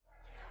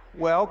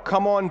Well,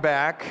 come on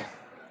back,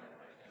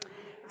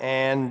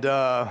 and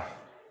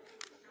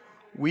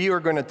we are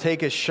going to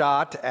take a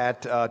shot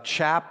at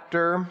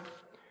chapter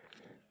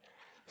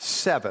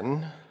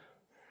 7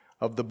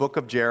 of the book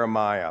of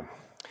Jeremiah.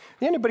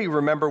 Anybody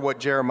remember what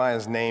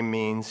Jeremiah's name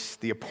means?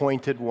 The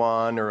appointed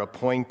one or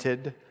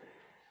appointed?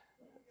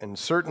 And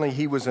certainly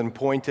he was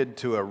appointed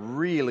to a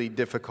really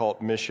difficult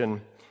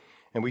mission.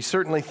 And we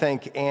certainly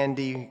thank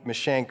Andy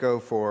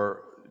Mishanko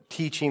for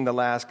teaching the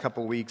last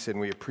couple weeks, and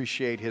we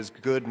appreciate his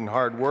good and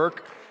hard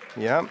work.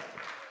 Yeah.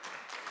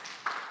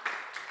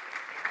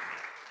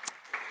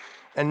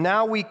 And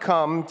now we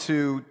come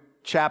to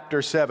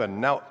chapter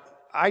 7. Now,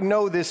 I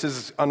know this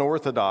is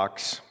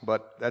unorthodox,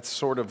 but that's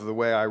sort of the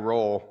way I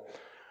roll.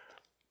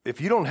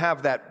 If you don't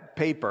have that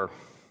paper,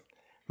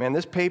 man,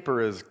 this paper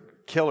is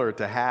killer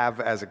to have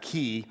as a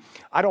key.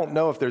 I don't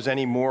know if there's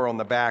any more on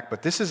the back,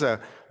 but this is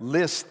a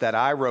list that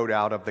I wrote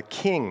out of the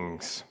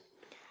kings.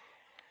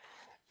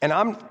 And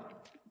I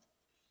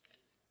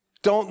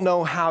don't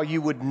know how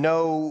you would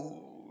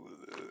know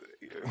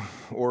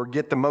or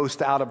get the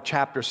most out of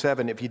chapter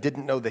 7 if you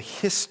didn't know the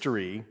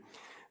history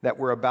that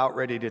we're about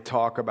ready to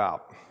talk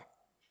about.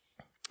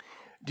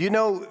 Do you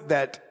know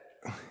that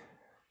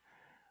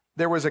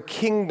there was a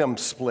kingdom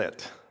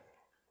split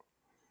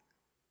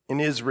in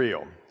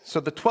Israel?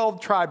 So the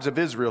 12 tribes of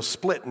Israel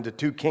split into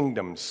two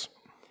kingdoms.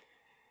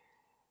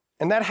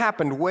 And that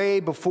happened way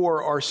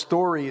before our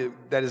story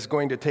that is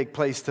going to take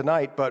place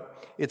tonight, but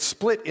it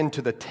split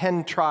into the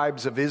 10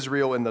 tribes of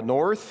Israel in the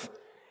north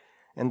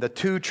and the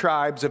 2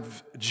 tribes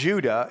of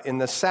Judah in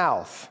the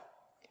south.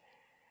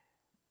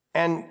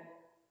 And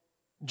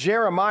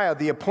Jeremiah,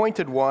 the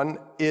appointed one,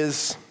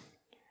 is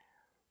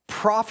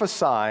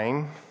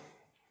prophesying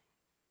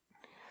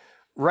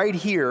right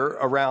here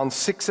around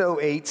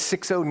 608,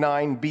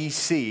 609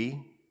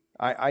 BC.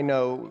 I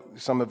know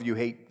some of you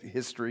hate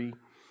history,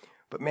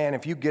 but man,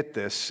 if you get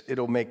this,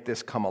 it'll make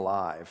this come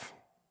alive.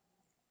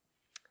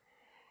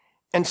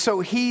 And so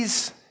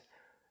he's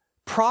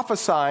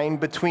prophesying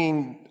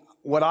between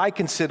what I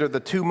consider the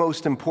 2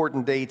 most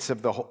important dates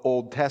of the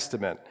Old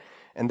Testament.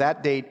 And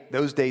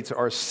those dates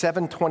are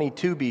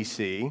 722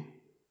 BC.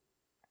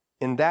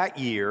 In that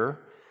year,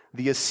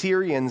 the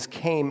Assyrians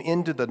came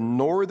into the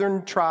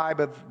northern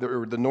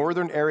the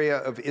northern area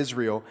of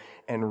Israel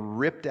and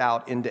ripped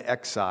out into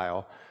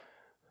exile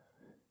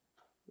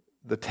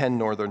the 10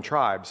 northern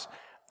tribes.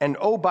 And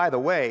oh, by the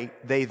way,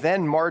 they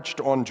then marched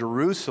on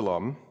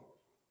Jerusalem,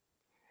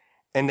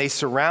 and they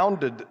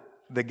surrounded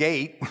the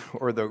gate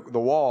or the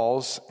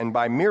walls, and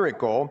by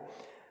miracle,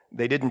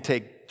 they didn't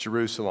take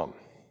Jerusalem.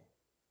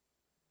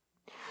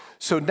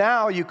 So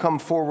now you come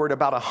forward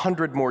about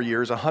 100 more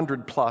years,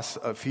 100 plus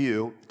a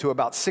few, to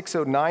about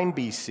 609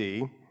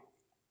 BC.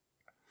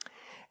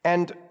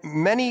 And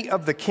many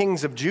of the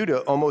kings of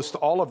Judah, almost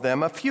all of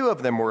them, a few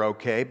of them were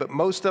okay, but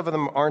most of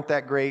them aren't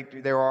that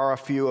great. There are a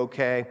few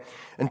okay.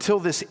 Until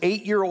this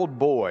 8-year-old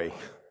boy,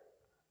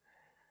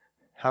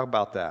 how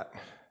about that?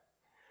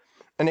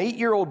 An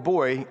 8-year-old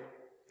boy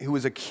who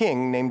was a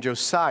king named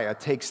Josiah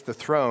takes the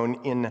throne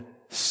in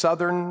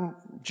southern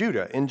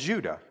Judah, in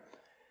Judah.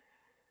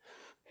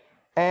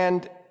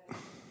 And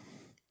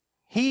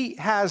he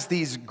has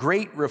these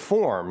great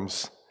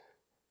reforms.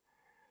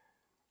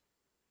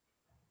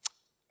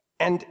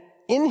 And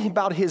in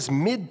about his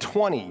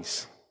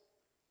mid-20s,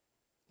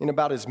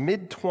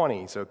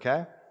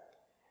 okay,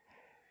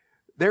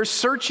 they're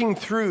searching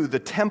through the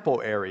temple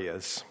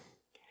areas,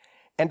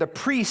 and a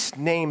priest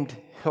named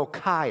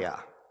Hilkiah.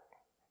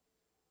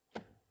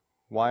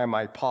 Why am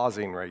I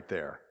pausing right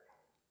there?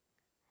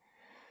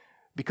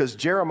 Because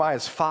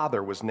Jeremiah's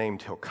father was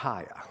named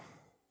Hilkiah.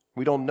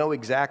 We don't know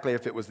exactly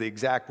if it was the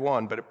exact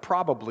one, but it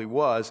probably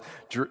was.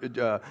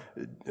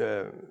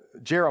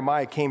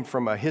 Jeremiah came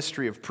from a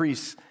history of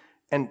priests,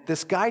 and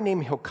this guy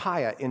named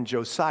Hilkiah in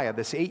Josiah,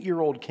 this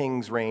 8-year-old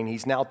king's reign,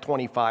 he's now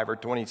 25 or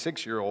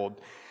 26-year-old,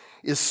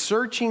 is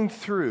searching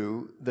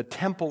through the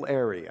temple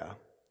area,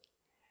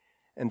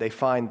 and they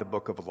find the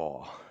book of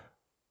law.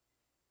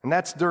 And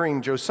that's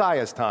during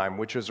Josiah's time,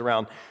 which was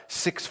around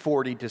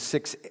 640 to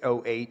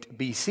 608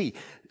 BC.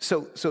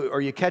 So are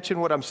you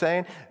catching what I'm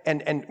saying?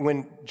 And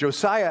when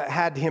Josiah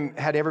had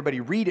everybody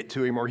read it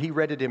to him, or he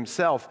read it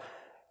himself,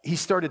 he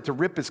started to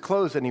rip his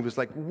clothes, and he was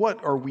like,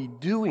 "What are we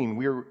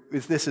doing?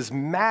 This is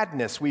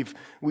madness. We've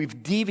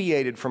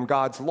deviated from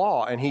God's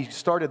law." And he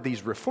started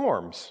these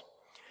reforms.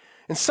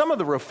 And some of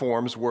the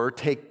reforms were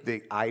take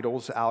the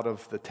idols out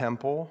of the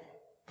temple,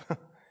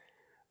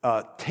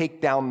 take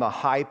down the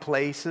high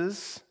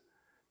places,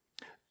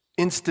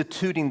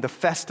 instituting the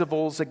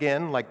festivals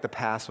again, like the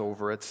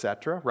Passover,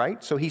 etc.,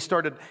 right? So he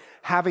started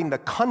having the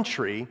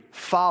country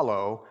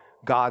follow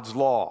God's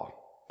law.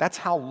 That's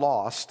how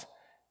lost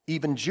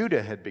even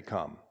Judah had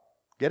become.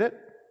 Get it?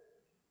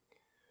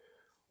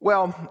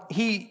 Well,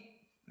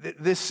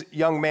 this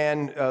young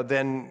man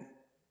then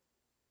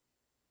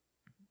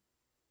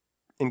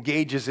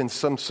engages in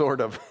some sort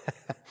of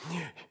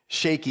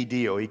shaky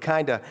deal. He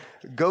kind of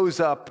goes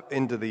up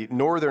into the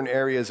northern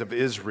areas of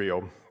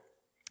Israel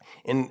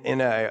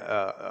in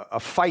a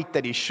fight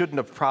that he shouldn't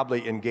have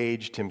probably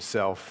engaged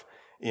himself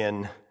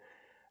in.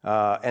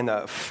 And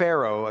a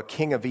Pharaoh, a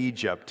king of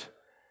Egypt,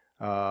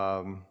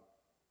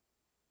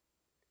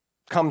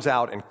 comes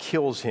out and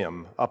kills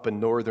him up in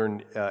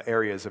northern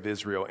areas of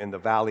Israel in the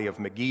valley of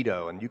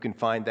Megiddo. And you can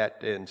find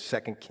that in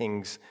 2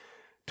 Kings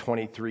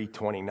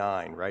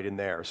 23:29, right in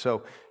there.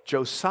 So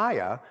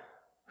Josiah,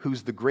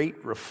 who's the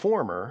great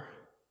reformer,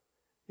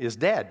 is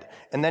dead.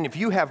 And then if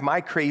you have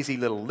my crazy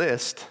little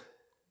list,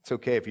 it's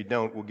okay if you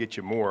don't, we'll get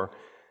you more,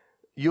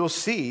 you'll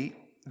see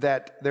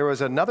that there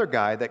was another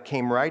guy that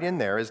came right in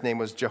there. His name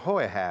was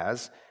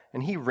Jehoahaz,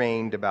 and he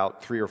reigned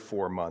about 3 or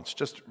 4 months,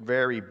 just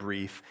very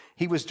brief.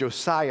 He was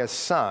Josiah's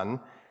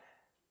son,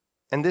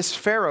 and this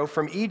Pharaoh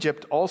from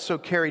Egypt also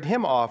carried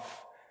him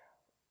off,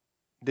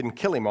 didn't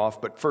kill him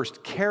off, but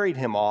first carried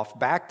him off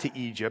back to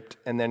Egypt,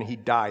 and then he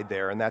died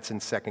there, and that's in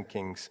 2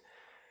 Kings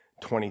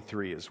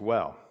 23 as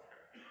well.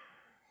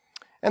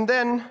 And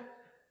then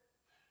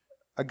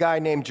a guy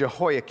named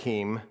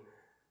Jehoiakim,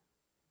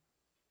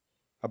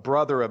 a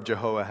brother of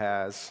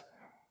Jehoahaz,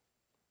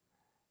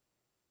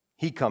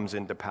 he comes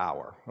into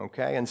power,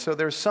 okay? And so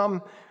there's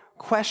some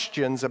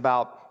questions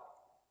about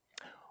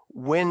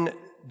when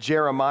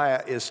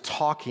Jeremiah is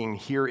talking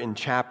here in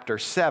chapter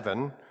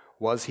 7.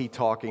 Was he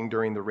talking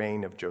during the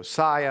reign of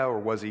Josiah, or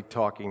was he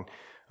talking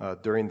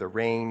during the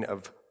reign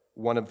of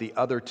one of the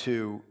other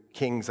two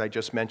kings I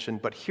just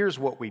mentioned? But here's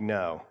what we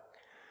know.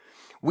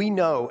 We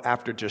know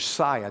after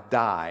Josiah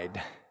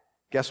died,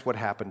 guess what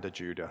happened to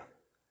Judah?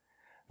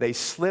 They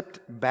slipped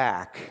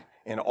back,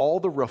 and all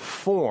the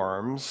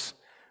reforms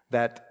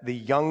that the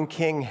young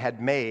king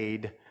had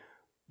made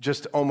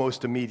just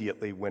almost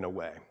immediately went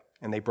away.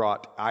 And they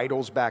brought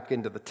idols back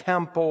into the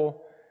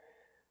temple.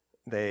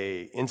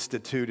 They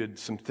instituted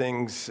some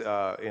things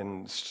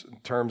in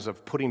terms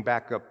of putting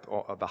back up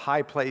the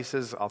high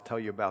places. I'll tell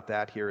you about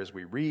that here as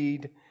we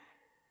read.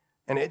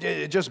 And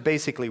it just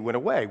basically went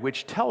away,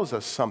 which tells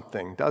us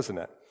something, doesn't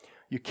it?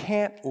 You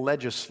can't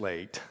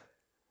legislate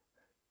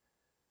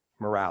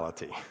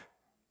morality.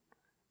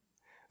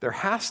 There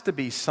has to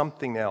be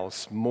something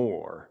else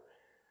more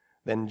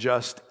than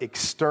just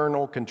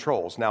external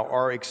controls. Now,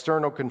 are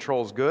external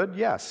controls good?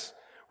 Yes.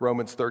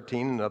 Romans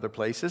 13 and other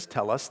places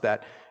tell us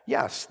that,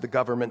 yes, the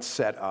government's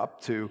set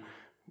up to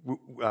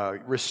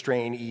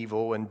restrain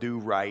evil and do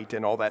right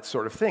and all that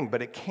sort of thing,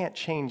 but it can't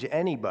change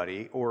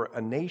anybody or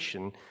a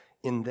nation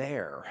in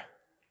there.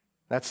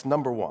 That's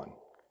number one.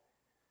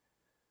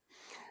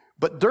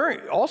 But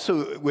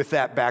also with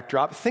that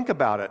backdrop, think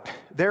about it.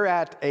 They're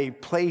at a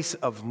place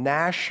of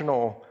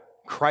national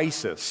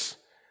crisis.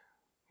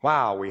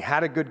 Wow, we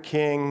had a good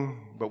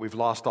king, but we've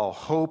lost all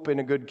hope in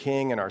a good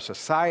king, and our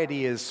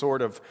society is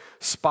sort of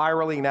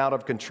spiraling out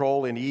of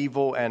control in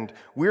evil, and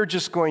we're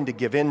just going to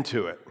give in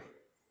to it.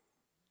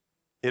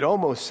 It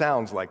almost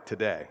sounds like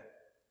today.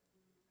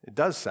 It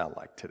does sound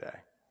like today.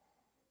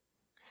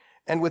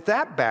 And with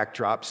that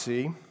backdrop,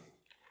 see,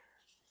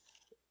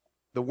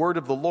 the word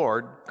of the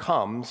Lord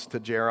comes to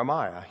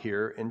Jeremiah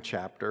here in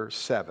chapter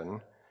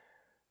 7,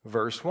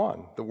 verse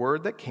 1. The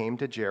word that came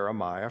to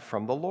Jeremiah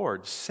from the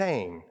Lord,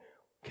 saying,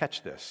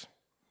 catch this,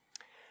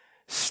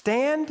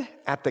 stand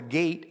at the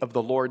gate of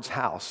the Lord's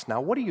house.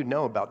 Now, what do you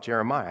know about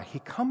Jeremiah? He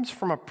comes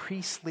from a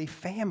priestly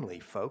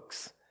family,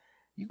 folks.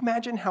 You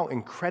imagine how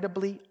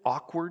incredibly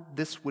awkward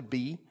this would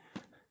be?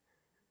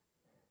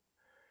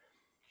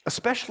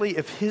 Especially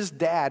if his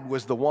dad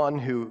was the one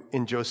who,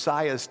 in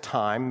Josiah's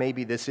time,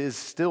 maybe this is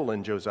still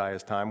in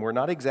Josiah's time, we're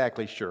not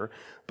exactly sure,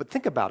 but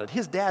think about it.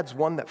 His dad's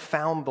one that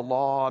found the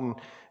law,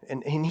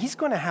 and he's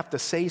going to have to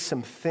say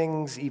some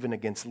things even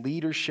against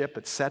leadership,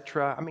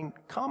 etc. I mean,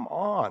 come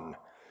on.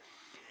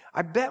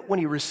 I bet when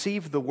he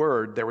received the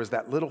word, there was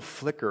that little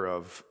flicker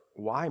of,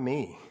 why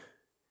me?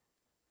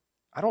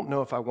 I don't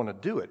know if I want to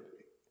do it.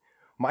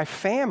 My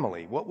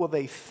family, what will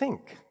they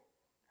think?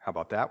 How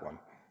about that one?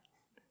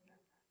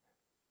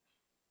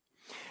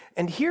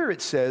 And here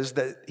it says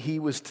that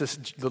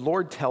the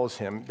Lord tells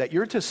him that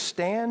you're to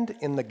stand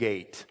in the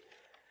gate.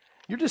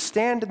 You're to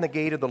stand in the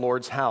gate of the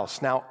Lord's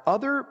house. Now,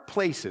 other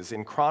places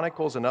in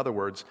Chronicles, in other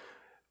words,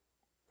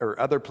 or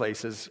other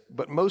places,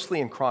 but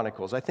mostly in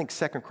Chronicles, I think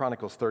 2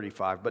 Chronicles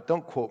 35, but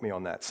don't quote me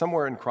on that.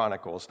 Somewhere in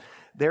Chronicles,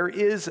 there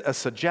is a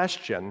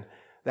suggestion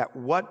that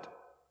what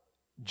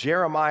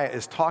Jeremiah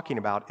is talking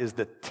about is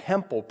the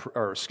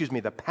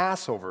the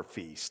Passover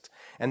feast,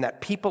 and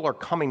that people are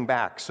coming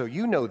back. So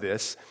you know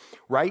this,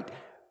 right?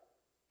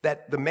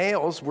 That the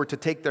males were to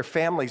take their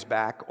families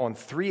back on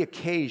 3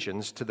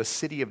 occasions to the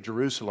city of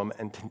Jerusalem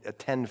and to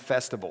attend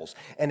festivals.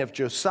 And if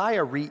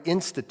Josiah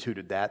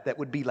reinstituted that, that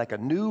would be like a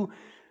new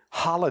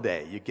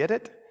holiday. You get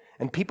it?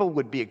 And people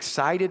would be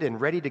excited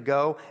and ready to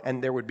go,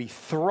 and there would be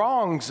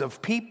throngs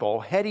of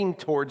people heading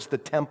towards the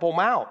Temple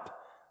Mount.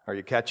 Are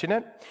you catching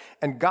it?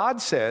 And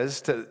God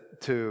says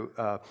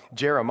to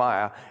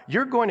Jeremiah,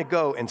 you're going to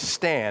go and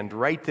stand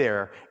right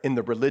there in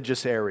the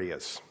religious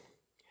areas.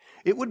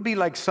 It would be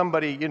like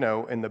somebody,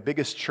 in the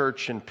biggest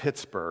church in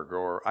Pittsburgh,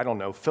 or I don't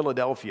know,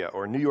 Philadelphia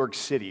or New York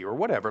City or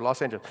whatever,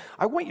 Los Angeles.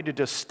 I want you to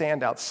just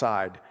stand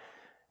outside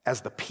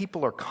as the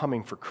people are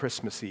coming for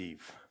Christmas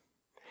Eve.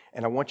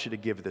 And I want you to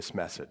give this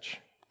message.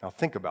 Now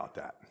think about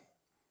that,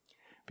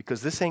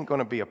 because this ain't going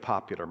to be a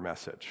popular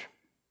message.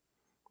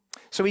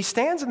 So he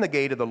stands in the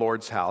gate of the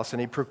Lord's house,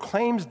 and he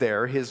proclaims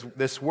there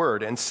this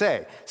word, and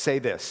say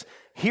this,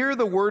 "Hear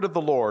the word of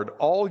the Lord,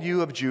 all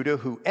you of Judah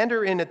who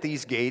enter in at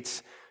these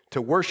gates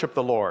to worship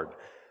the Lord.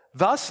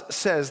 Thus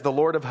says the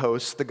Lord of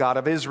hosts, the God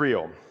of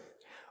Israel,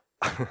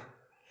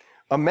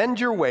 amend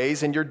your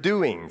ways and your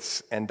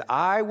doings, and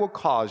I will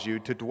cause you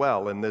to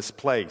dwell in this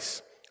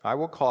place." I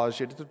will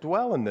cause you to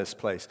dwell in this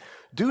place.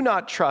 Do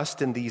not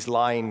trust in these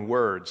lying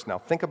words. Now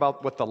think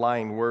about what the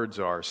lying words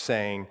are,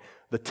 saying,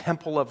 the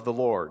temple of the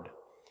Lord,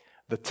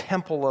 the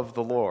temple of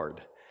the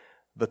Lord,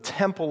 the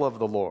temple of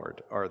the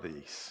Lord are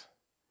these.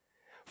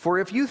 For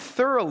if you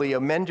thoroughly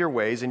amend your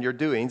ways and your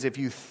doings, if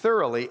you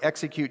thoroughly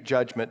execute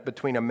judgment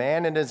between a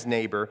man and his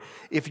neighbor,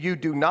 if you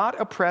do not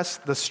oppress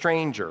the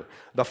stranger,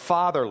 the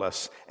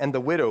fatherless, and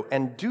the widow,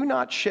 and do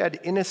not shed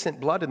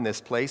innocent blood in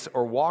this place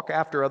or walk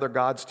after other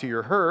gods to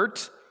your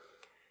hurt,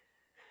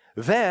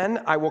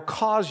 then I will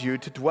cause you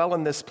to dwell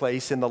in this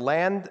place in the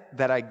land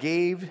that I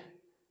gave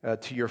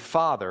to your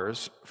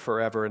fathers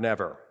forever and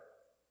ever.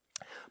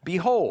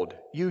 Behold,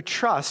 you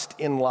trust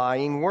in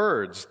lying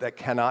words that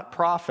cannot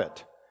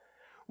profit.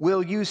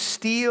 Will you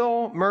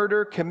steal,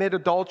 murder, commit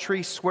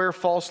adultery, swear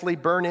falsely,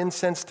 burn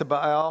incense to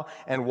Baal,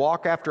 and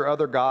walk after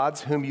other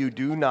gods whom you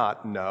do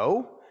not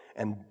know,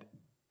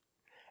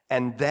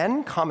 and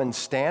then come and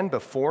stand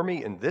before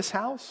me in this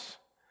house,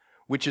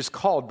 which is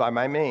called by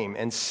my name,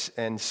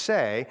 and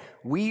say,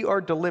 we are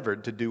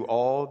delivered to do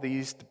all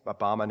these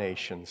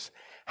abominations?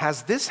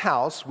 Has this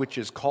house, which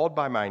is called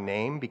by my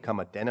name, become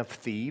a den of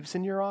thieves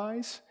in your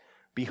eyes?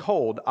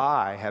 Behold,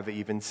 I have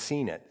even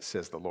seen it,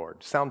 says the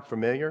Lord. Sound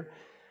familiar?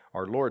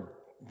 Our Lord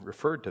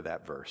referred to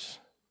that verse.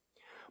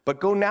 But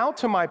go now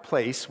to my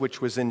place, which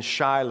was in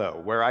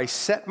Shiloh, where I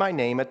set my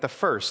name at the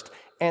first,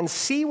 and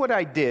see what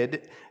I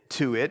did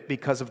to it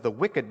because of the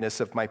wickedness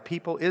of my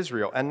people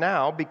Israel. And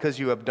now, because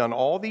you have done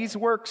all these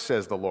works,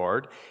 says the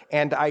Lord,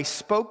 and I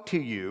spoke to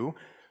you,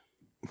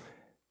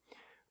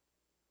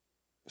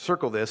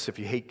 circle this if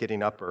you hate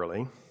getting up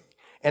early,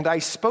 and I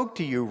spoke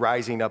to you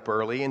rising up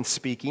early and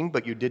speaking,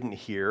 but you didn't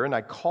hear, and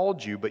I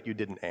called you, but you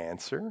didn't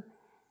answer.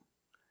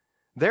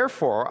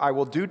 Therefore, I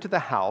will do to the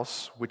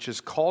house which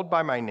is called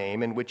by my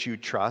name, in which you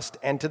trust,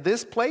 and to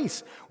this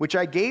place which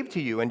I gave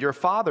to you and your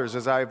fathers,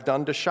 as I have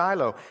done to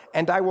Shiloh,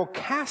 and I will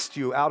cast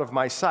you out of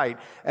my sight,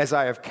 as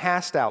I have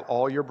cast out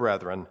all your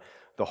brethren,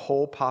 the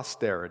whole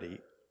posterity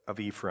of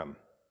Ephraim.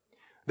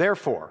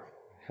 Therefore,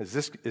 is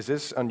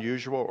this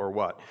unusual or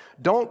what?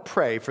 Don't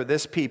pray for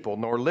this people,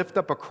 nor lift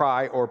up a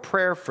cry or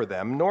prayer for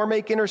them, nor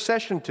make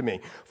intercession to me,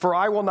 for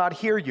I will not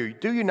hear you.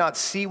 Do you not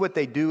see what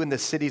they do in the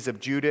cities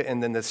of Judah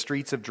and in the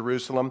streets of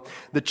Jerusalem?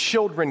 The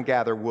children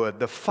gather wood,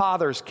 the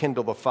fathers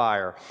kindle the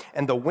fire,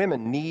 and the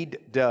women knead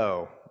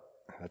dough.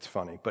 That's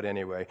funny, but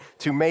anyway,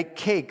 to make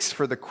cakes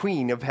for the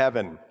queen of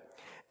heaven.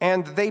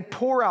 And they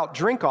pour out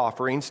drink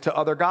offerings to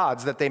other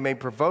gods that they may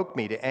provoke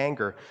me to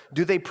anger.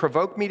 Do they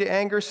provoke me to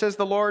anger, says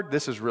the Lord?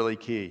 This is really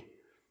key.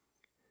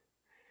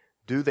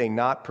 Do they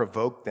not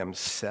provoke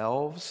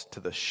themselves to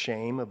the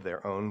shame of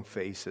their own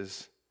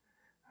faces?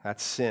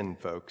 That's sin,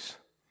 folks.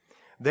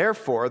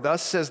 Therefore,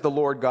 thus says the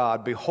Lord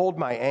God, behold,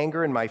 my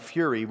anger and my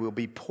fury will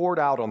be poured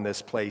out on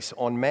this place,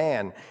 on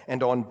man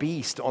and on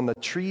beast, on the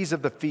trees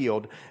of the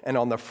field and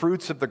on the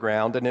fruits of the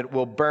ground, and it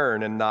will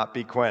burn and not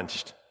be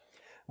quenched.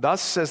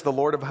 Thus says the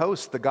Lord of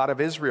hosts, the God of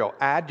Israel,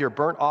 add your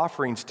burnt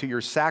offerings to your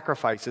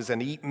sacrifices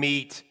and eat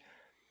meat.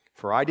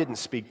 For I didn't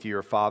speak to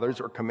your fathers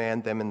or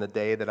command them in the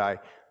day that I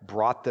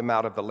brought them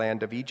out of the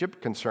land of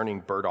Egypt concerning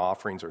burnt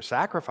offerings or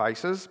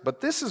sacrifices. But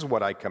this is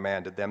what I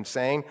commanded them,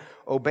 saying,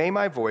 obey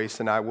my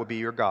voice, and I will be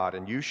your God,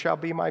 and you shall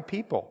be my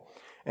people,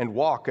 and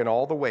walk in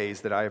all the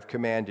ways that I have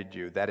commanded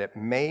you, that it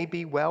may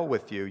be well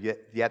with you.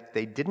 Yet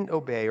they didn't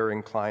obey or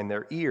incline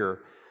their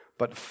ear,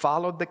 but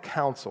followed the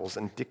counsels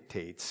and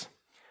dictates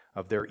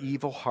of their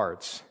evil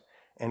hearts,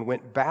 and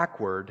went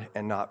backward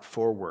and not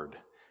forward.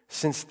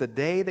 Since the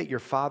day that your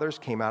fathers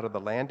came out of the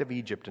land of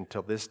Egypt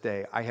until this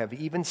day, I have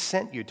even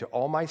sent you to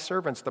all my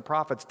servants, the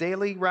prophets,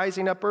 daily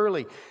rising up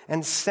early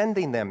and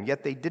sending them,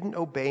 yet they didn't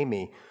obey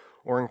me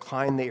or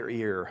incline their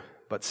ear,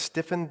 but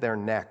stiffened their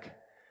neck.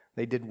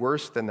 They did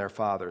worse than their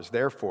fathers.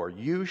 Therefore,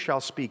 you shall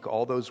speak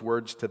all those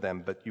words to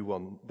them, but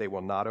they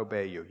will not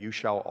obey you. You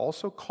shall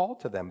also call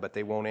to them, but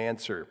they won't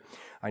answer.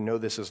 I know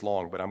this is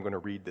long, but I'm going to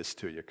read this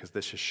to you because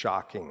this is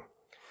shocking.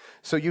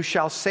 So you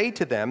shall say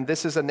to them,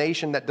 this is a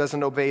nation that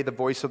doesn't obey the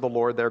voice of the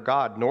Lord their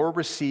God, nor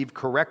receive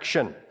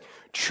correction.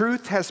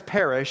 Truth has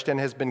perished and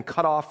has been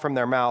cut off from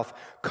their mouth.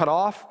 Cut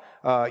off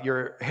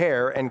your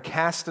hair and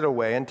cast it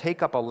away, and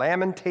take up a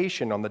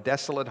lamentation on the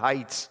desolate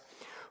heights.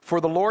 For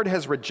the Lord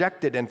has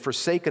rejected and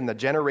forsaken the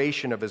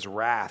generation of his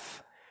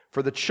wrath.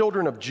 For the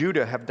children of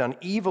Judah have done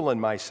evil in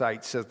my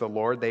sight, says the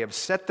Lord. They have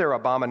set their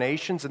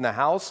abominations in the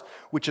house,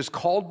 which is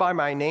called by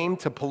my name,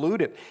 to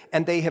pollute it.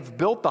 And they have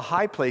built the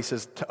high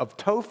places of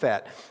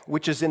Tophet,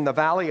 which is in the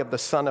valley of the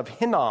son of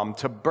Hinnom,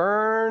 to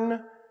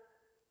burn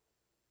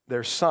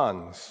their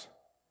sons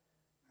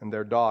and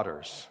their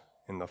daughters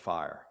in the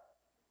fire,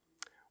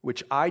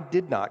 which I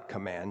did not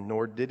command,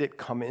 nor did it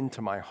come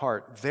into my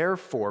heart.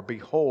 Therefore,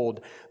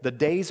 behold, the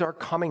days are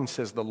coming,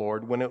 says the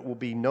Lord, when it will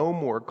be no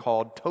more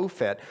called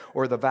Tophet,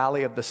 or the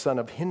valley of the son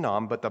of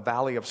Hinnom, but the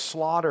valley of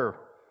slaughter.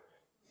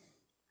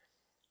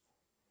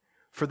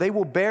 For they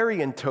will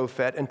bury in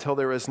Tophet until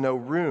there is no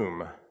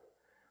room.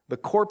 The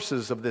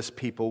corpses of this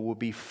people will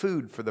be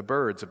food for the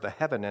birds of the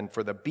heaven and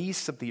for the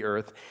beasts of the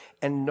earth,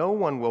 and no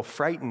one will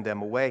frighten them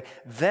away.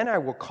 Then I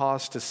will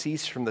cause to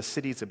cease from the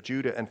cities of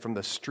Judah and from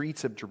the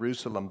streets of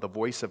Jerusalem the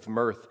voice of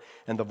mirth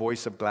and the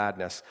voice of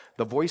gladness,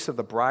 the voice of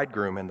the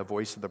bridegroom and the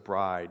voice of the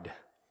bride,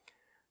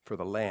 for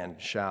the land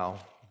shall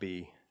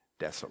be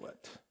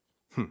desolate.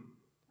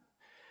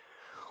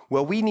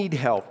 Well, we need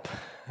help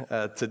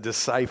to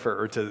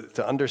decipher or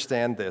to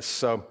understand this,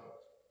 so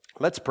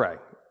let's pray.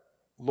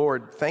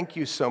 Lord, thank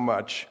you so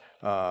much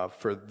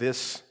for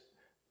this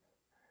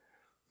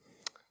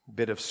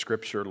bit of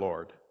Scripture,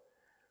 Lord.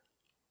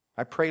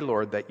 I pray,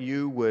 Lord, that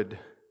you would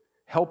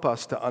help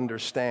us to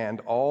understand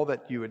all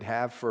that you would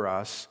have for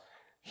us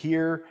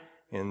here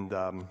in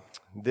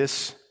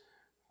this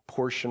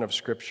portion of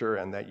Scripture,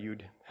 and that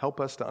you'd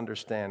help us to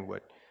understand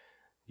what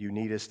you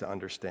need us to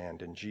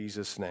understand. In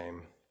Jesus'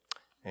 name,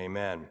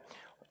 amen.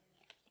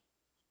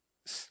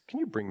 Can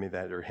you bring me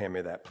that or hand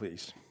me that,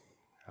 please?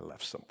 I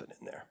left something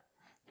in there.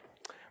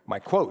 My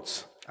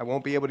quotes. I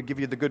won't be able to give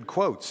you the good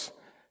quotes.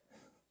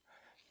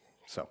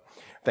 So,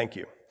 thank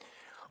you.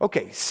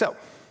 Okay, so,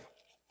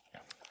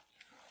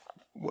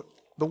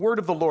 the word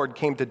of the Lord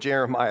came to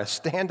Jeremiah,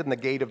 stand in the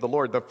gate of the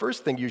Lord. The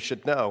first thing you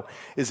should know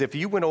is if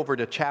you went over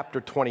to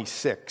chapter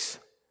 26,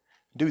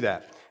 do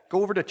that.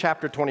 Go over to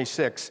chapter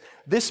 26.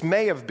 This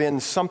may have been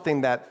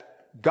something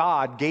that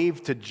God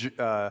gave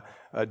to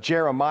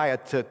Jeremiah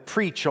to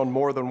preach on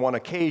more than one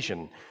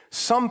occasion.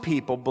 Some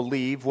people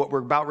believe what we're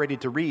about ready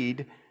to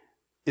read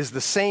is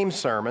the same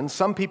sermon.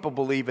 Some people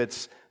believe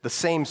it's the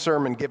same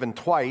sermon given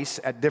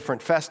twice at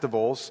different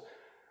festivals.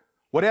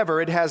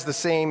 Whatever, it has the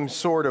same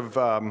sort of,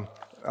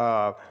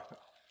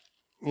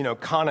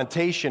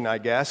 connotation, I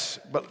guess.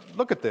 But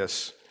look at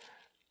this.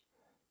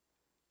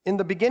 In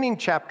the beginning,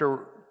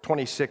 chapter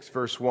 26,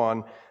 verse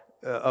 1,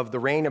 of the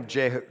reign of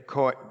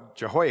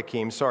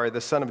Jehoiakim,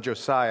 the son of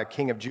Josiah,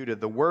 king of Judah,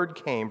 the word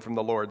came from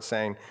the Lord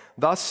saying,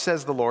 "Thus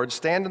says the Lord,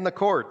 stand in the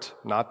court,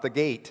 not the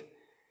gate."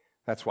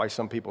 That's why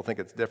some people think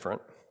it's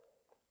different.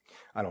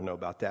 I don't know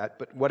about that,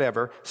 but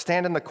whatever.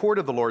 "Stand in the court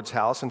of the Lord's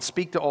house and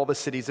speak to all the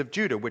cities of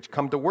Judah, which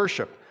come to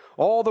worship,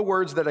 all the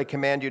words that I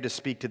command you to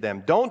speak to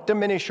them. Don't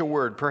diminish a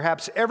word.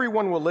 Perhaps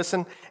everyone will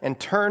listen and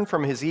turn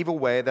from his evil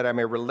way, that I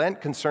may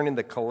relent concerning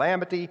the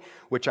calamity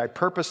which I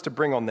purpose to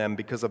bring on them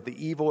because of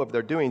the evil of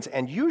their doings.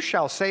 And you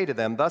shall say to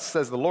them, thus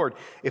says the Lord,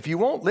 if you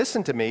won't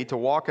listen to me to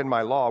walk in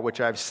my law,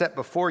 which I have set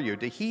before you,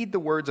 to heed the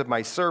words of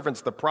my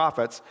servants, the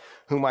prophets,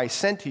 whom I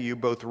sent to you,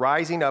 both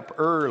rising up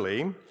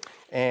early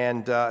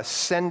and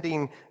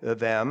sending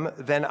them,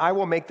 then I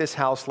will make this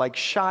house like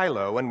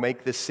Shiloh and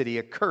make this city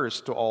a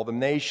curse to all the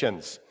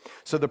nations."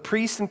 So the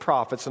priests and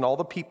prophets and all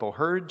the people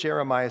heard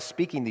Jeremiah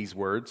speaking these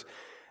words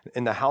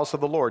in the house of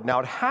the Lord. Now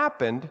it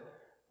happened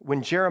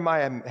when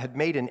Jeremiah had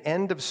made an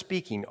end of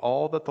speaking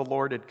all that the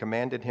Lord had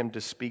commanded him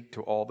to speak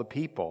to all the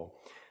people.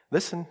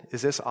 Listen,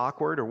 is this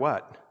awkward or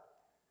what?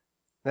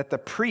 That the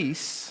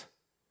priests,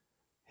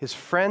 his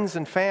friends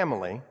and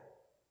family,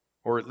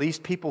 or at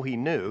least people he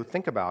knew,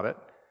 think about it,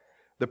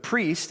 the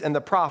priest and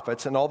the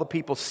prophets and all the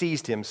people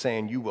seized him,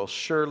 saying, "You will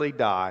surely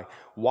die.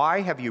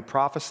 Why have you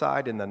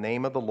prophesied in the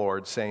name of the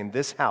Lord, saying,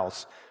 this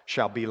house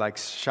shall be like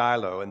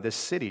Shiloh, and this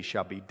city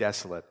shall be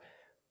desolate?"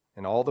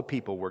 And all the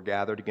people were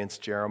gathered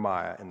against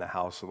Jeremiah in the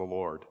house of the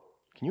Lord.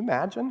 Can you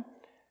imagine?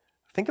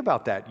 Think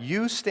about that.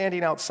 You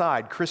standing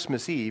outside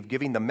Christmas Eve,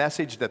 giving the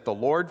message that the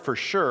Lord for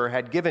sure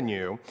had given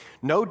you,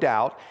 no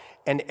doubt,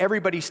 and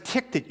everybody's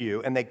ticked at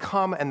you, and they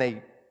come and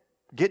they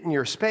get in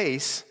your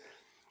space,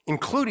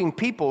 including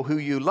people who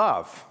you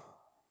love,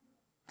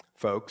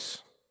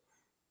 folks.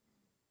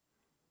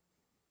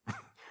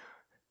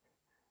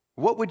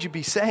 What would you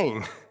be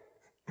saying?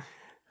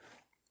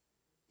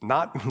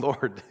 Not,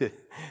 "Lord,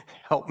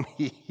 help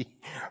me,"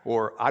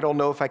 or "I don't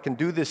know if I can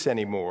do this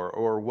anymore,"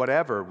 or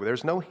whatever.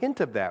 There's no hint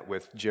of that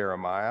with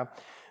Jeremiah.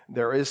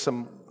 There is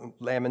some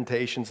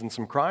lamentations and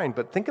some crying,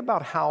 but think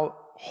about how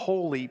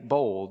wholly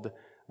bold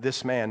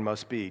this man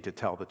must be to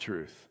tell the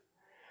truth.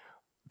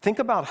 Think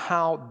about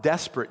how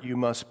desperate you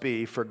must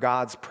be for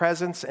God's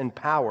presence and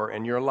power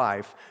in your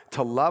life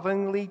to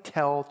lovingly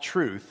tell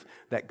truth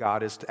that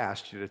God has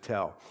asked you to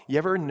tell. You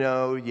ever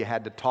know you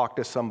had to talk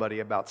to somebody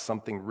about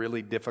something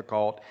really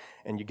difficult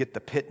and you get the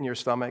pit in your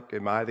stomach?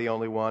 Am I the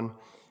only one?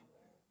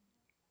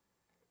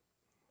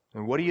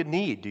 And what do you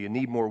need? Do you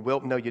need more will?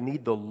 No, you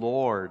need the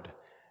Lord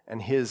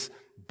and His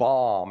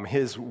balm,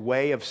 His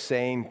way of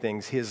saying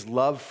things, His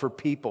love for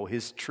people,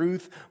 His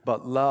truth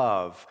but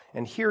love.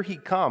 And here He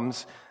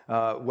comes,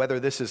 whether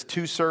this is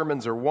two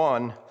sermons or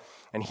one,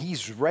 And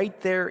he's right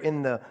there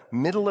in the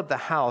middle of the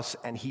house,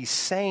 and he's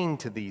saying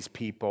to these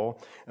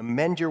people,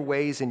 amend your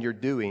ways and your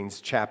doings,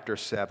 chapter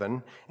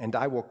 7, and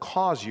I will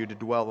cause you to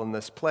dwell in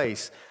this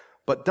place.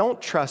 But don't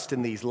trust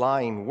in these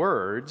lying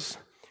words,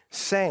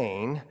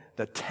 saying,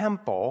 the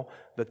temple,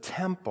 the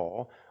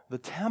temple, the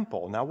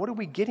temple. Now, what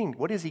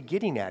is he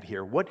getting at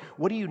here? What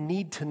do you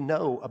need to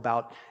know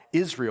about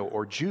Israel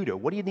or Judah?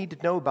 What do you need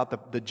to know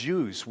about the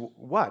Jews?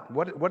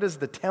 What is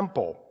the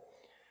temple?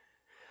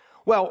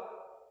 Well,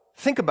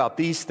 think about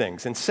these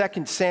things. In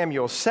 2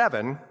 Samuel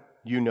 7,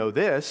 you know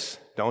this,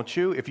 don't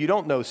you? If you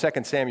don't know 2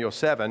 Samuel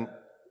 7,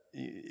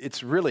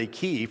 it's really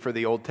key for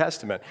the Old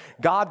Testament.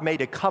 God made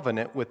a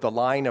covenant with the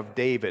line of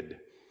David.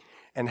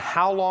 And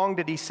how long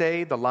did he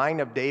say the line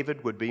of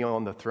David would be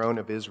on the throne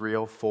of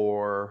Israel?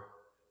 Forever.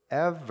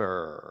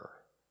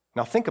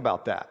 Now think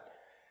about that.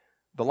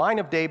 The line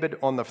of David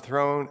on the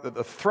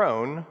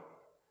throne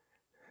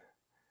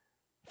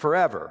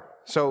forever.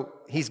 So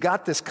he's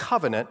got this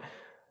covenant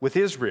with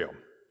Israel.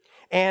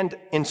 And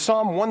in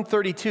Psalm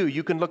 132,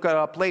 you can look it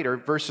up later,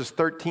 verses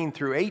 13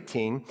 through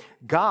 18,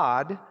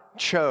 God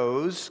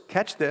chose,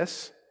 catch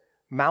this,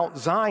 Mount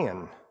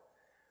Zion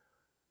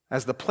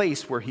as the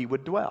place where he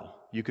would dwell.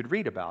 You could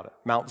read about it.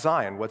 Mount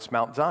Zion, what's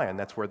Mount Zion?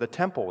 That's where the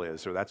temple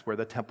is, or that's where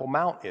the Temple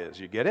Mount is.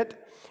 You get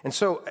it? And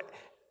so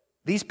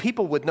these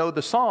people would know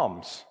the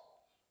Psalms.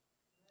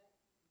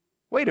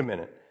 Wait a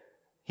minute.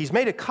 He's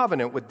made a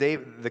covenant with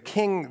David, the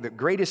king, the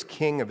greatest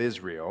king of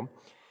Israel.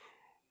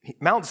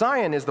 Mount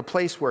Zion is the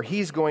place where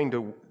he's going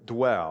to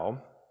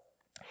dwell.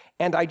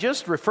 And I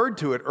just referred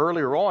to it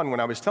earlier on when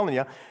I was telling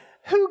you,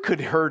 who could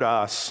hurt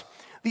us?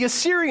 The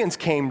Assyrians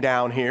came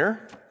down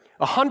here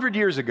 100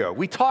 years ago.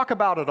 We talk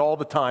about it all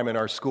the time in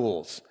our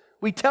schools.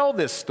 We tell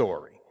this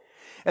story.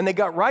 And they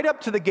got right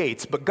up to the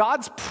gates, but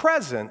God's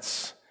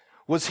presence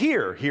was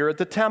here at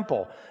the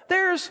temple.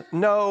 There's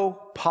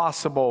no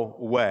possible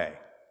way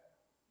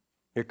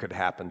it could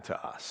happen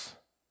to us.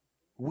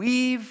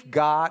 We've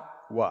got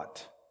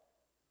what?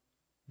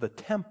 The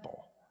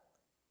temple.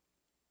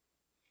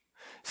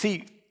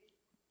 See,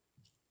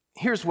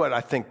 here's what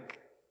I think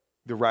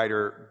the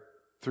writer,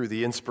 through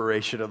the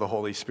inspiration of the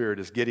Holy Spirit,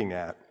 is getting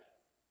at,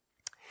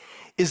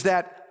 is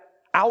that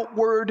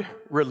outward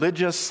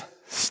religious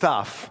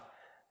stuff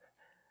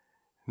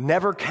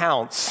never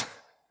counts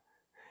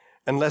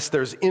unless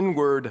there's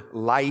inward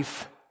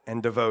life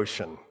and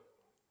devotion.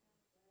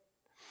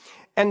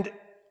 And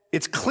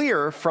it's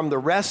clear from the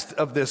rest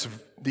of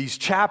these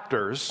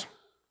chapters,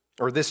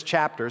 or this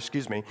chapter,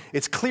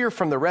 it's clear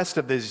from the rest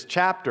of this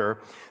chapter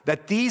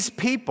that these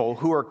people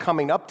who are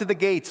coming up to the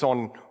gates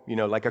on,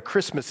 like a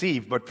Christmas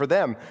Eve, but for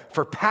them,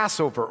 for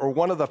Passover or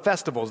one of the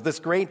festivals, this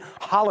great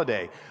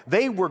holiday,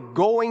 they were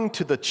going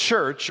to the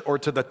church or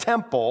to the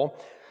temple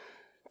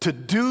to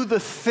do the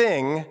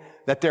thing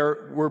that they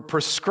were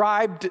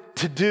prescribed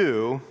to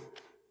do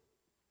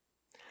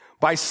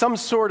by some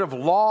sort of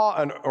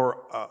law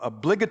or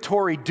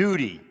obligatory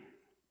duty.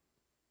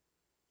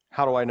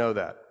 How do I know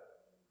that?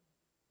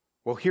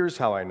 Well, here's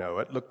how I know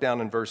it. Look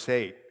down in verse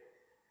 8.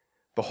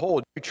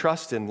 Behold, you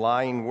trust in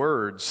lying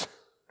words.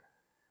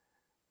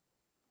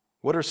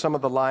 What are some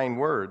of the lying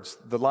words?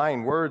 The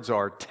lying words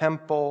are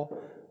temple,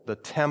 the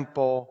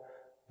temple,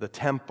 the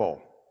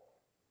temple.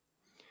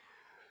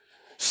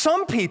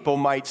 Some people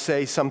might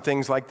say some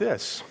things like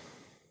this: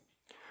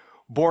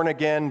 born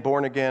again,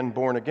 born again,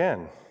 born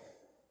again.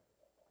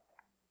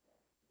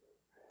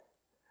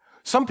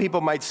 Some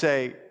people might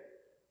say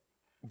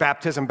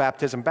baptism,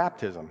 baptism,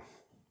 baptism.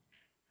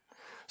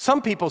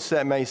 Some people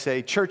may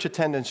say church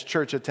attendance,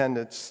 church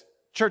attendance,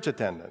 church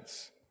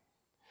attendance.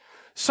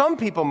 Some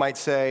people might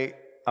say,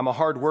 I'm a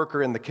hard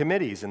worker in the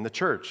committees in the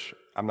church.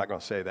 I'm not going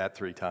to say that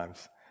 3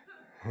 times.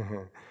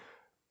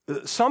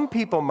 Some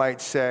people might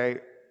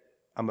say,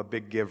 I'm a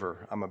big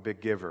giver, I'm a big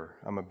giver,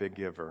 I'm a big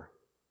giver.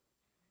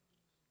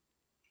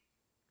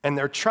 And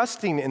they're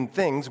trusting in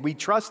things. We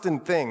trust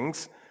in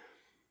things.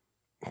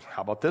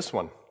 How about this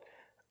one?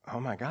 Oh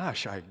my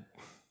gosh, I'm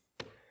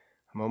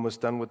almost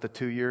done with the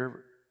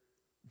 2-year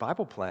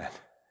Bible plan.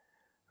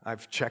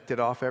 I've checked it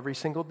off every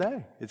single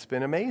day. It's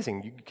been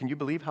amazing. Can you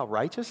believe how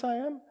righteous I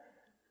am?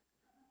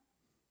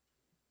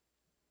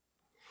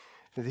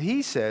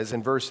 He says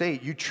in verse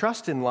 8, you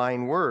trust in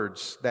lying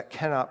words that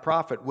cannot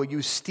profit. Will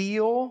you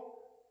steal?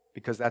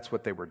 Because that's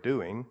what they were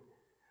doing.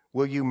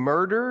 Will you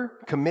murder,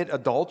 commit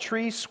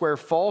adultery, swear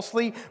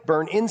falsely,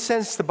 burn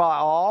incense to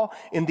Baal?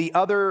 In the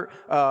other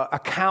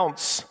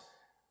accounts,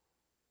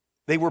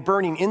 they were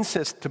burning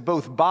incense to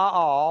both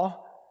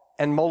Baal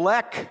and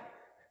Molech.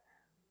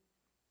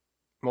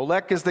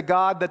 Molech is the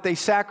god that they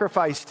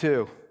sacrifice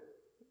to,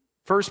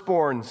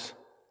 firstborns.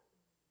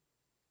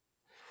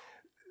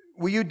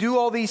 Will you do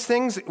all these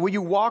things? Will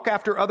you walk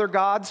after other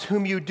gods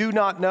whom you do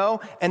not know?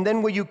 And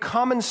then will you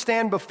come and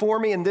stand before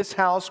me in this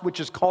house, which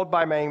is called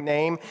by my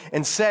name,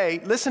 and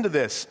say, listen to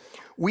this,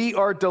 we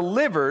are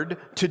delivered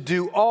to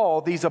do all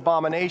these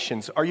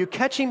abominations. Are you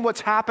catching what's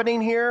happening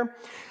here?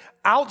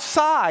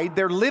 Outside,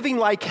 they're living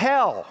like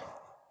hell.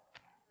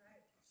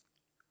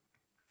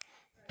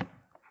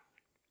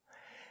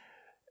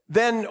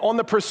 then on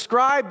the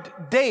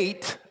prescribed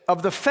date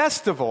of the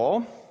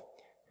festival,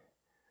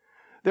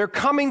 they're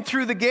coming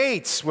through the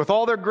gates with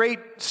all their great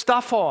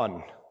stuff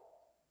on.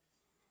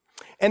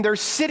 And they're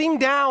sitting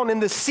down in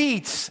the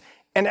seats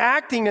and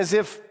acting as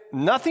if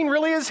nothing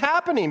really is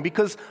happening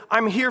because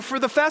I'm here for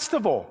the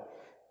festival.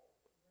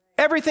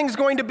 Everything's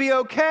going to be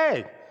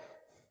okay.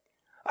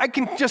 I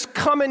can just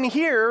come in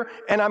here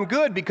and I'm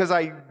good because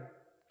I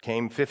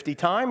came 50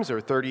 times or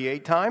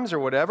 38 times or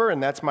whatever,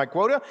 and that's my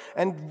quota,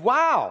 and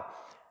wow.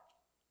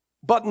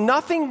 But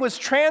nothing was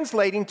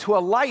translating to a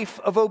life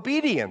of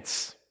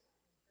obedience.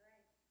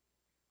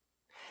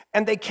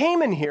 And they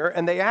came in here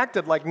and they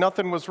acted like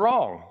nothing was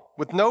wrong,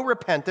 with no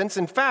repentance.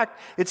 In fact,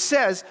 it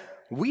says,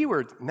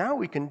 now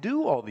we can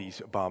do all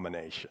these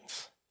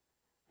abominations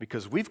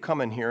because we've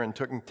come in here and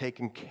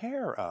taken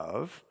care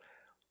of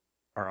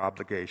our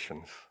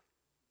obligations.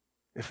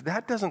 If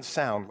that doesn't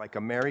sound like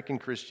American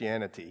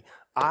Christianity,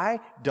 I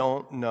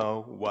don't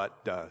know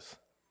what does.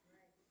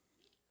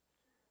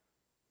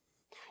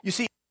 You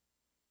see,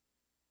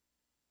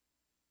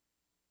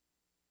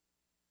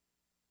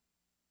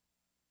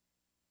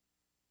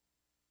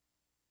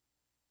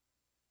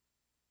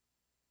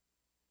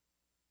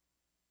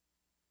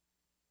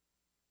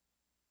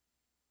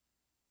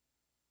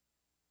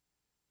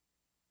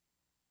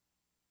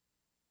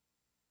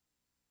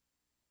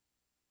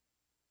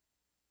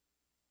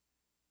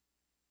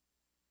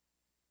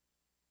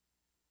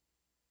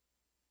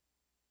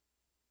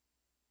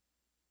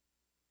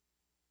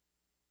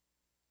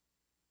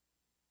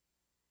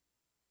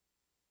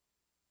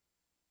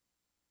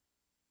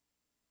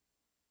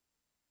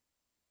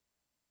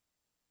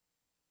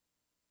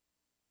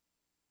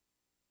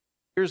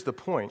 here's the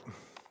point,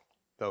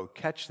 though.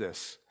 Catch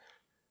this.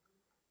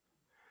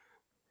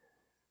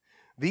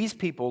 These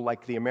people,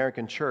 like the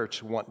American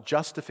church, want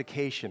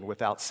justification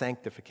without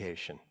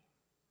sanctification.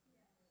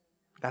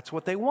 That's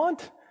what they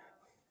want.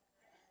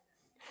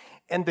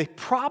 And the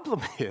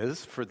problem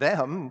is, for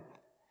them,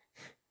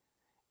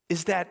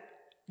 is that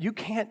you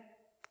can't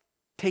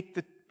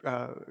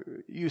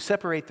you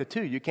separate the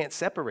two. You can't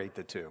separate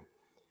the two.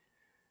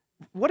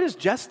 What is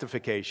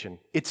justification?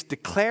 It's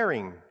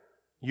declaring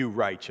you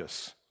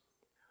righteous.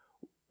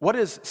 What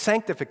is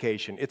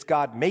sanctification? It's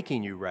God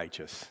making you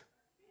righteous.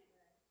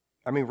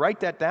 I mean,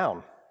 write that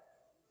down.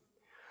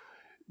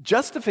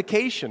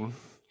 Justification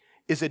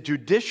is a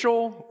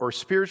judicial or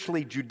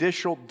spiritually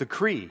judicial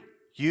decree.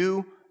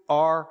 You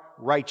are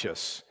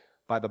righteous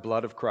by the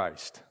blood of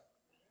Christ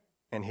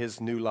and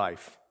his new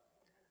life.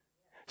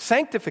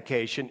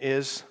 Sanctification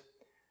is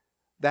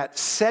that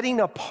setting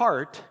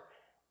apart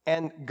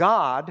and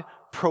God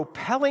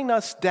propelling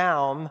us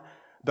down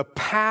the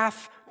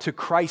path to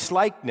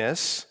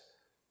Christ-likeness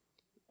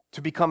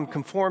to become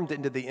conformed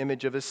into the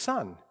image of his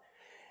Son.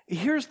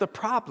 Here's the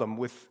problem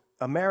with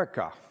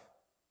America,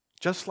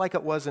 just like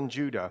it was in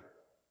Judah.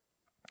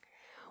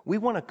 We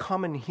want to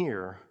come in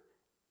here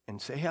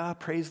and say, yeah,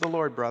 praise the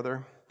Lord,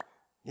 brother.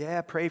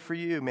 Yeah, pray for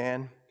you,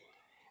 man.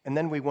 And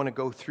then we want to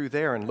go through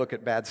there and look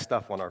at bad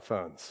stuff on our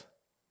phones.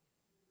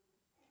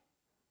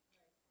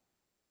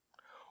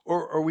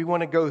 Or we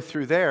want to go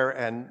through there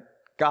and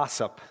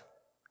gossip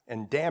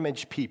and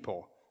damage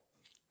people.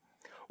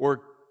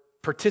 Or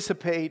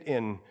participate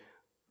in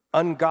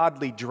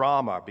ungodly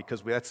drama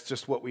because that's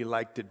just what we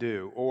like to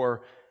do.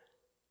 Or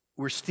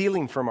we're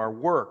stealing from our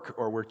work,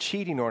 or we're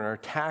cheating on our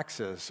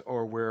taxes,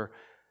 or we're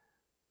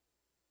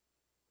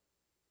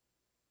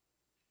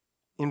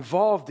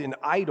involved in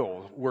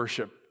idol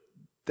worship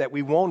that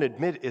we won't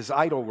admit is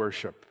idol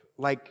worship.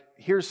 Like,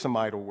 here's some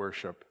idol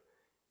worship,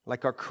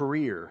 like our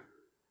career.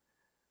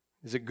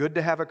 Is it good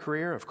to have a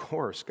career? Of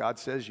course, God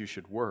says you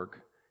should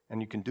work,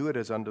 and you can do it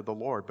as unto the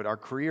Lord, but our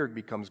career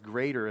becomes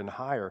greater and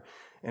higher,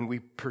 and we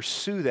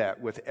pursue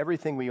that with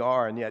everything we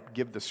are and yet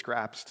give the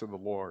scraps to the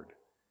Lord.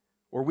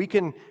 Or we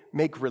can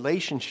make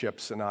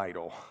relationships an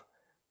idol.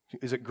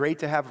 Is it great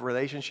to have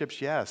relationships?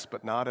 Yes,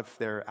 but not if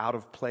they're out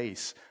of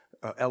place,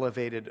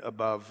 elevated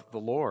above the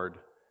Lord.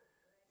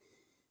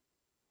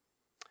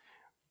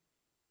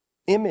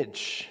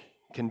 Image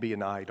can be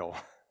an idol.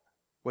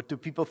 What do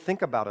people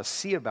think about us,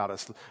 see about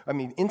us? I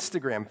mean,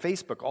 Instagram,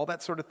 Facebook, all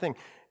that sort of thing.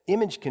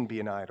 Image can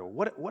be an idol.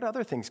 What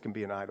other things can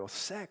be an idol?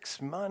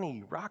 Sex,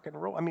 money, rock and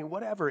roll. I mean,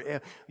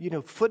 whatever.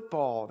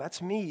 Football,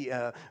 that's me.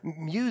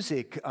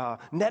 Music,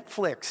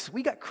 Netflix.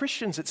 We got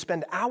Christians that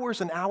spend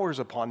hours and hours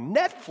upon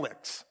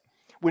Netflix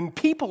when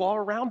people all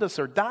around us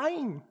are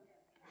dying.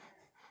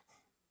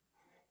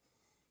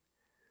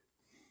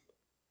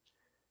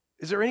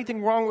 Is there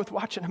anything wrong with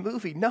watching a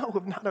movie? No,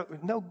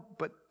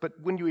 but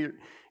when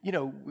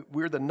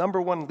we're the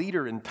number one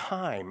leader in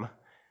time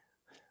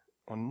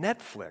on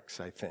Netflix,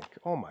 I think.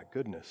 Oh my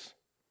goodness.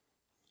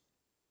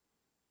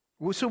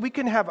 So we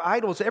can have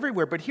idols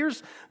everywhere, but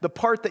here's the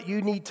part that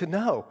you need to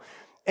know.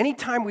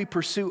 Anytime we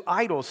pursue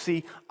idols,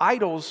 see,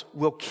 idols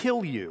will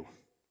kill you.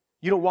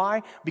 You know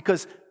why?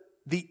 Because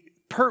the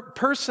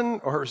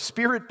person or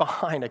spirit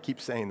behind, I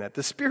keep saying that,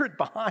 the spirit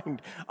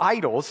behind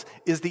idols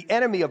is the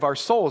enemy of our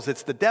souls.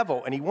 It's the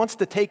devil, and he wants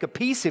to take a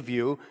piece of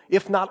you,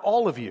 if not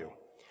all of you.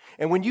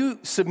 And when you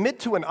submit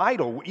to an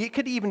idol, it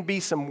could even be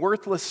some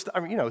worthless,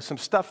 some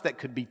stuff that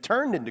could be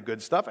turned into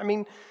good stuff.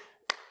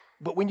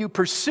 But when you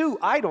pursue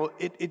idol,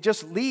 it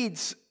just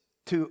leads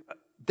to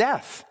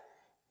death.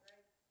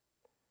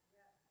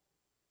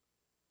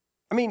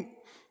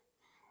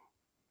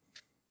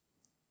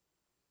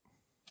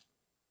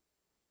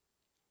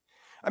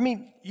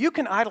 You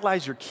can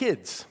idolize your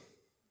kids.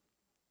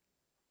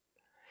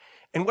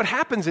 And what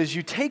happens is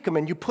you take them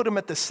and you put them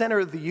at the center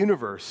of the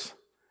universe.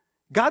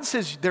 God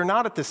says they're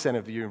not at the center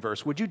of the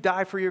universe. Would you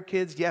die for your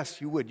kids? Yes,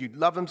 you would. You'd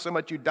love them so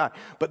much you'd die.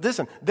 But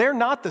listen, they're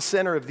not the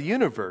center of the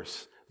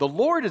universe. The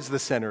Lord is the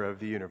center of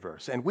the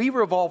universe, and we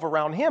revolve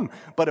around Him.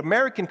 But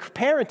American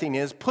parenting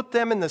is put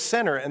them in the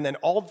center, and then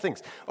all the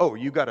things. Oh,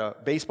 you got a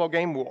baseball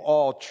game? We'll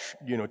all,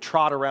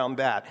 trot around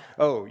that.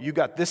 Oh, you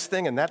got this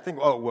thing and that thing?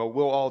 Oh, well,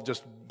 we'll all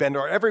just bend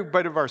every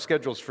bit of our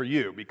schedules for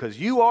you because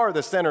you are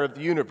the center of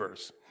the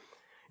universe.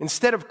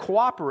 Instead of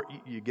cooperate,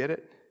 you get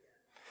it?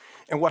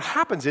 And what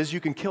happens is you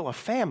can kill a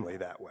family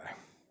that way.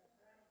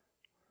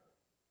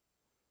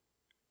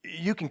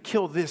 You can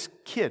kill this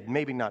kid,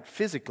 maybe not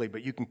physically,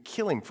 but you can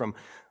kill him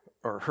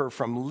or her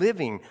from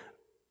living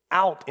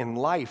out in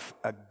life,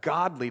 a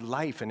godly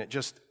life, and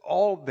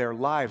all their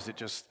lives,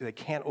 they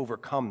can't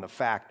overcome the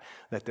fact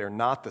that they're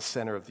not the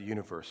center of the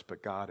universe,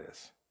 but God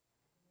is.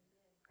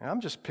 And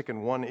I'm just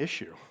picking one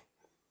issue.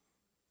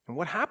 And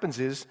what happens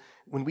is,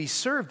 when we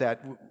serve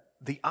that,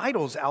 the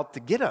idol's out to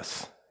get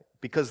us,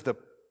 because the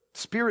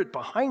spirit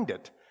behind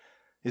it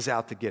is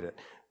out to get it.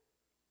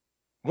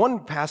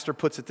 One pastor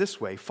puts it this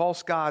way: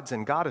 false gods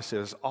and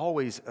goddesses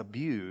always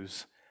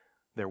abuse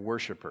their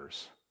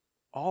worshipers.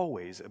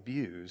 Always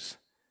abuse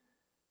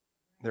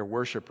their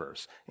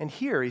worshipers. And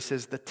here he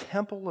says, the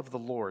temple of the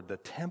Lord, the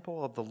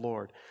temple of the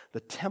Lord, the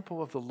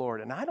temple of the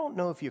Lord. And I don't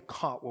know if you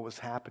caught what was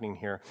happening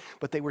here,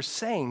 but they were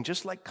saying,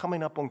 just like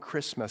coming up on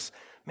Christmas,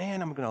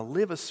 man, I'm going to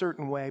live a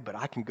certain way, but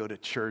I can go to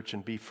church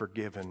and be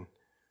forgiven.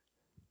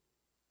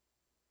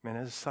 Man,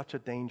 it is such a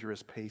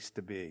dangerous place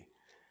to be.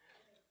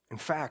 In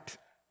fact,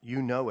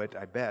 you know it,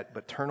 I bet,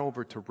 but turn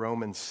over to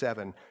Romans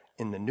 7.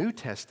 In the New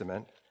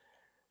Testament,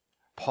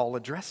 Paul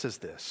addresses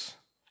this.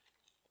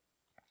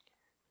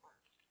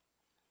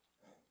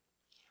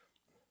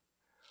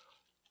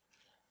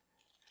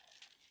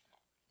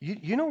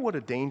 You know what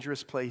a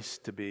dangerous place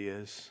to be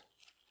is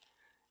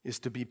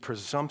to be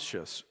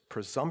presumptuous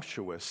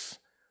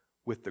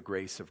with the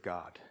grace of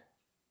God.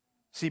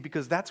 See,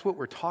 because that's what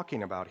we're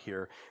talking about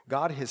here.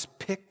 God has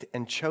picked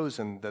and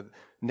chosen the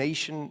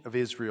nation of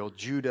Israel,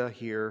 Judah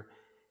here,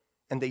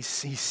 and he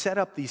set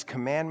up these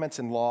commandments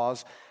and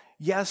laws.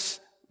 Yes,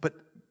 but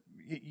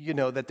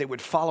that they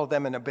would follow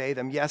them and obey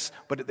them. Yes,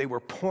 but they were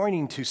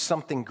pointing to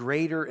something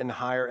greater and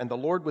higher. And the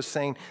Lord was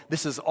saying,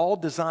 this is all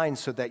designed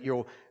so that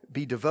you'll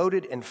be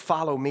devoted and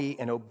follow me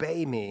and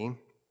obey me.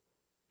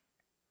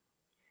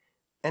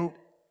 And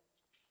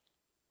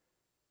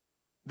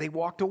they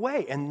walked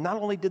away. And not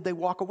only did they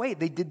walk away,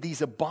 they did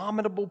these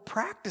abominable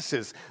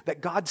practices that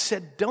God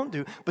said don't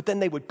do. But then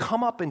they would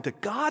come up into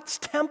God's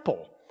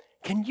temple.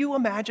 Can you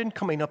imagine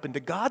coming up into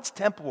God's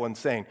temple and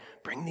saying,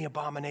 bring the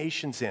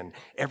abominations in.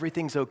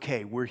 Everything's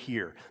okay. We're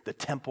here. The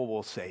temple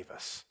will save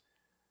us.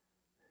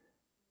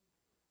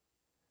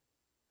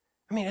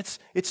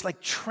 It's like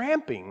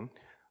tramping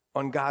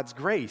on God's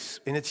grace.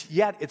 And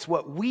it's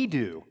what we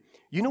do.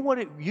 You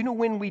know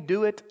when we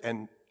do it,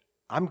 and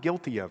I'm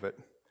guilty of it,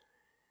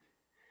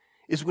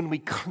 is when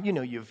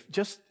you've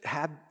just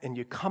had, and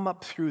you come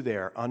up through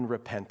there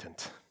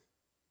unrepentant.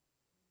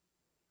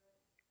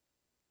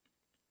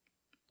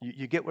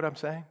 You get what I'm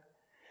saying?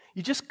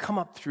 You just come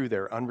up through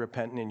there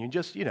unrepentant, and you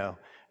just, you've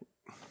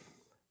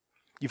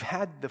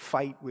had the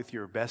fight with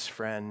your best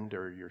friend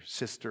or your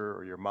sister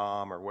or your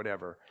mom or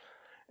whatever,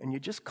 and you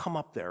just come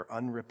up there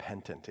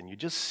unrepentant, and you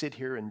just sit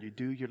here and you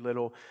do your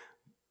little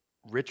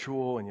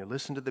ritual, and you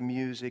listen to the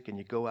music, and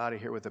you go out of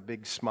here with a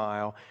big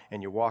smile,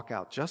 and you walk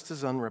out just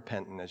as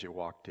unrepentant as you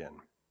walked in.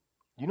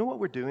 You know what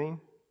we're doing?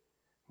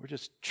 We're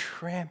just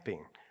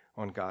tramping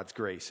on God's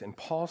grace. And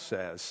Paul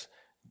says,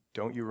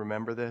 don't you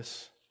remember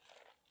this?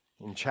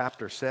 In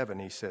chapter 7,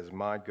 he says,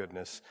 my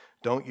goodness,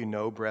 don't you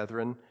know,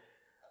 brethren,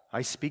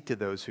 I speak to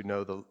those who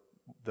know the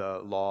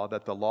law,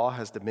 that the law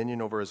has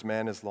dominion over his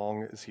man as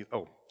long as he...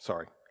 Oh,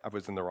 sorry, I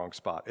was in the wrong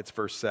spot. It's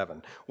verse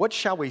 7. What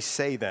shall we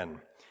say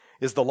then?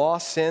 Is the law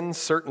sin?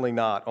 Certainly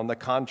not. On the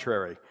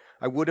contrary,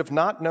 I would have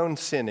not known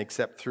sin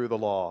except through the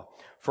law.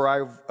 For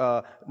I've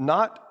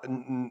not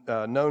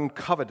known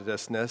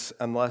covetousness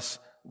unless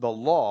the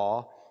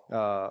law...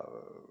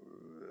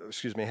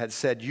 had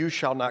said, you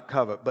shall not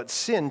covet. But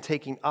sin,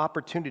 taking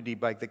opportunity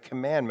by the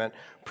commandment,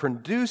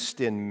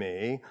 produced in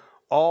me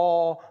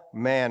all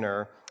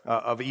manner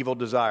of evil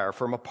desire.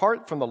 For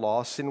apart from the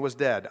law, sin was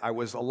dead. I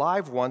was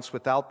alive once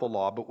without the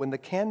law, but when the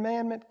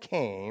commandment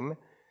came,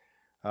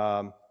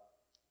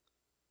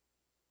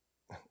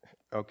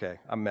 okay,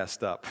 I'm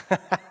messed up.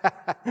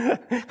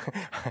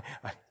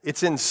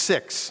 It's in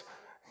 6.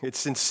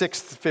 It's in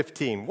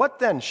 6:15. What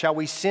then? Shall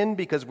we sin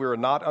because we are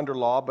not under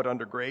law but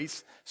under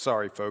grace?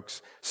 Sorry,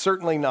 folks.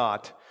 Certainly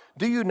not.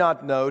 Do you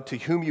not know to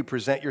whom you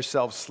present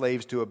yourselves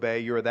slaves to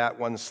obey? You are that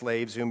one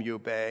slaves whom you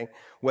obey,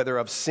 whether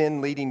of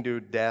sin leading to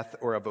death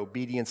or of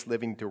obedience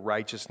living to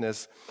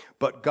righteousness.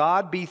 But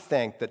God be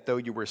thanked that though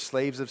you were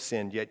slaves of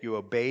sin, yet you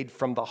obeyed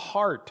from the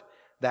heart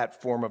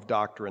that form of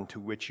doctrine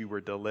to which you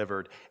were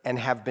delivered, and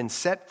have been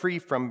set free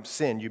from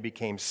sin, you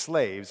became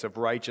slaves of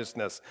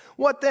righteousness.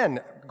 What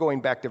then?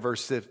 Going back to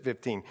verse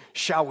 15,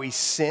 shall we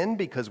sin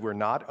because we're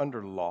not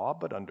under law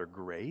but under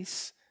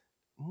grace?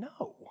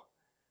 No,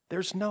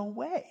 there's no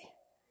way.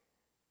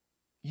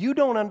 You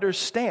don't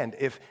understand.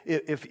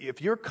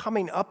 If you're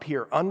coming up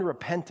here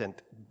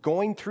unrepentant,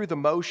 going through the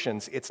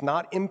motions, it's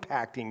not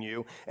impacting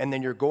you, and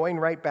then you're going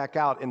right back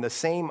out in the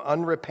same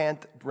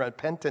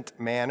unrepentant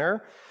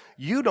manner,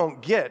 you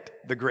don't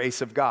get the grace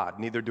of God,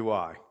 neither do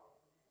I.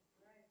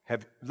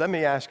 Let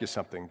me ask you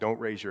something. Don't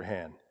raise your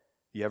hand.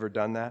 You ever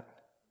done that?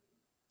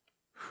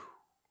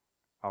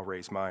 I'll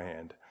raise my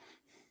hand.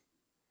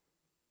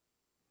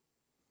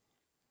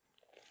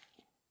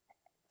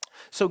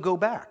 So go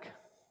back.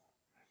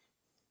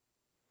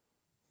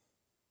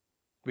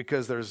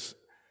 Because there's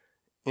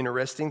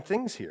interesting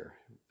things here.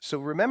 So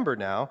remember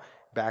now,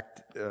 by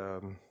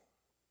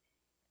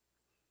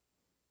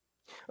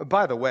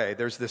the way,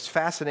 there's this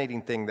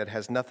fascinating thing that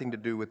has nothing to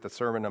do with the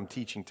sermon I'm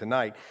teaching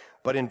tonight.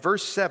 But in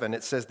verse 7,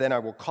 it says, then I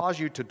will cause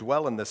you to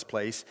dwell in this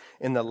place,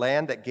 in the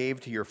land that gave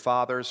to your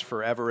fathers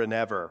forever and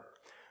ever.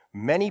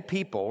 Many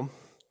people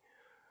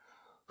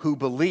who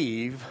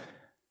believe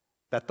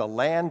that the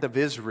land of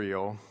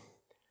Israel,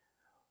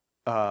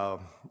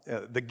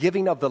 the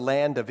giving of the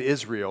land of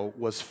Israel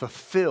was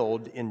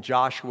fulfilled in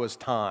Joshua's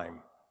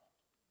time.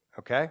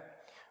 Okay?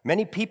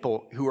 Many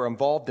people who are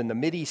involved in the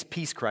Mideast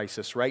peace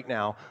crisis right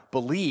now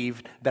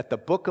believe that the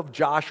book of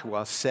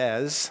Joshua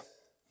says,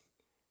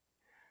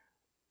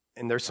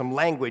 and there's some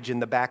language in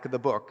the back of the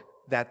book,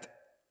 that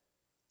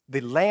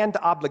the land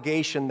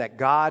obligation that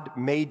God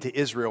made to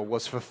Israel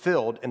was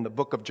fulfilled in the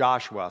book of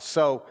Joshua.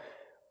 So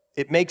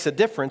it makes a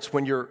difference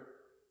when you're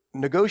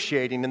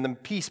negotiating in the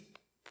peace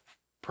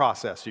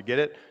process. You get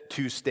it?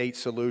 Two-state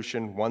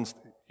solution.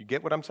 You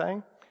get what I'm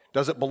saying?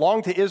 Does it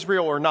belong to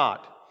Israel or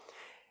not?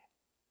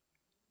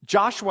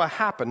 Joshua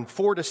happened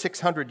 400 to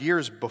 600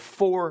 years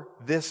before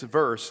this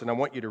verse, and I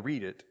want you to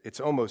read it. It's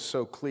almost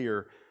so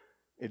clear.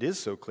 It is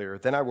so clear.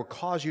 Then I will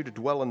cause you to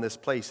dwell in this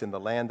place in the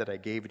land that I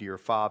gave to your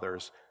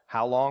fathers.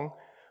 How long?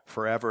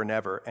 Forever and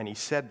ever. And he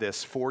said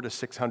this 400 to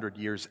 600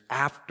 years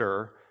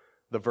after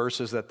the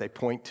verses that they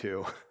point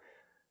to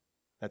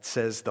that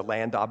says the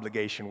land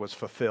obligation was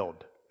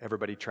fulfilled.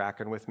 Everybody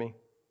tracking with me?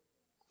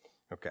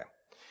 Okay.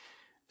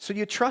 So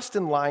you trust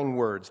in lying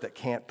words that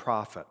can't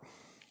profit.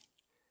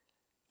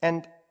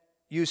 And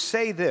you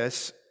say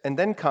this, and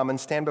then come and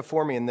stand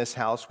before me in this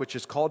house, which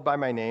is called by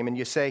my name, and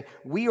you say,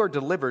 we are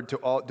delivered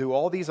to do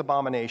all these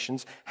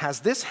abominations.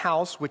 Has this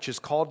house, which is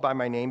called by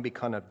my name,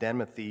 become a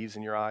den of thieves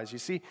in your eyes?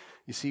 You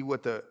see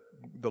what the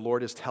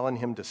Lord is telling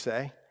him to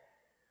say?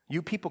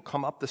 You people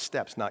come up the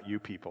steps, not you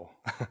people,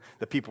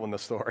 the people in the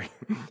story.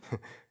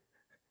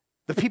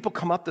 The people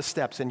come up the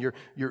steps, and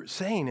you're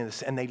saying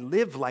this, and they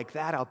live like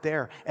that out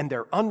there, and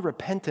they're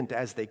unrepentant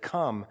as they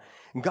come.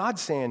 And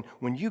God's saying,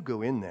 when you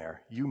go in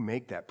there, you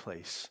make that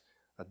place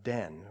a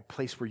den, a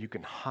place where you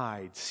can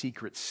hide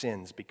secret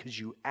sins because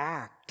you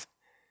act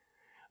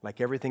like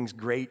everything's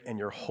great and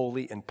you're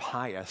holy and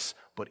pious,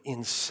 but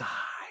inside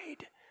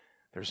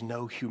there's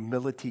no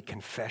humility,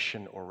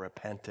 confession, or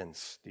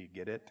repentance. Do you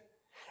get it?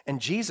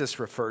 And Jesus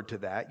referred to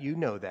that. You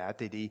know that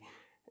he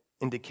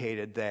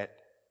indicated that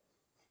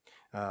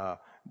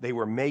they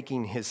were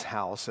making his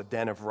house a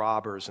den of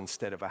robbers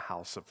instead of a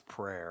house of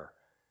prayer.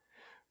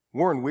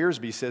 Warren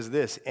Wiersbe says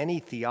this: any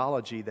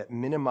theology that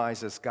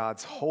minimizes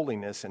God's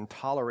holiness and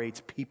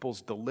tolerates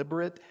people's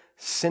deliberate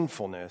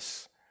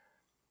sinfulness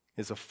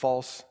is a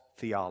false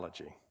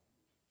theology.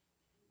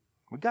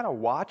 We got to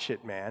watch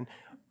it, man.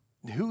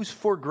 Who's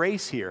for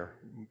grace here?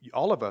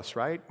 All of us,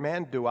 right?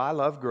 Man, do I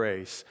love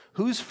grace.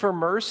 Who's for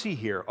mercy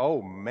here?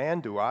 Oh, man,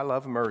 do I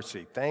love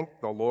mercy.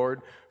 Thank the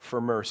Lord for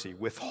mercy.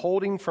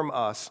 Withholding from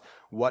us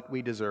what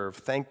we deserve.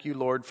 Thank you,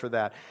 Lord, for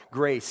that.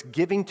 Grace,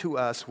 giving to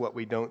us what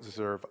we don't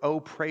deserve. Oh,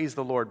 praise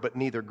the Lord. But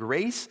neither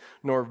grace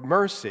nor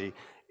mercy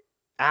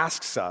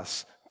asks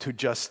us to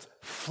just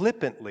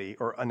flippantly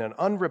or in an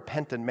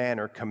unrepentant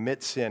manner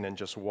commit sin and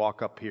just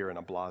walk up here in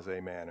a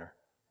blasé manner.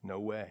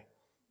 No way.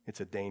 It's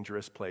a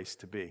dangerous place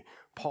to be.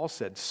 Paul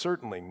said,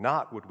 certainly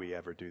not would we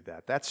ever do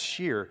that. That's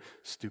sheer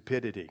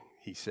stupidity,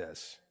 he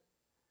says.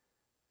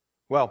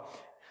 Well,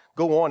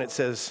 go on, it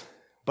says,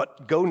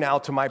 but go now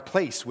to my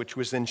place, which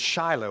was in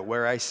Shiloh,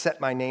 where I set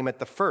my name at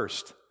the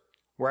first.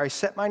 Where I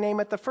set my name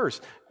at the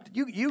first.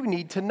 You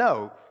need to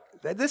know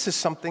that this is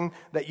something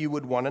that you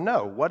would want to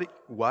know.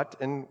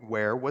 What and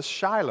where was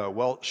Shiloh?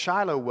 Well,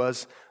 Shiloh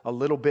was a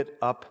little bit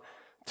up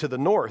to the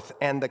north,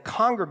 and the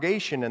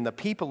congregation and the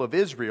people of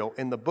Israel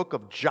in the book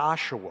of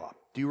Joshua,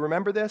 do you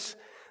remember this?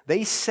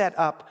 They set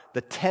up the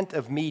tent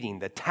of meeting,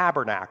 the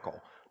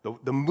tabernacle,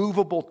 the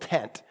movable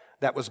tent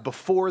that was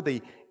before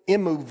the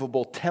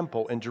immovable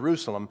temple in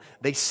Jerusalem.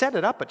 They set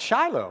it up at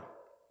Shiloh.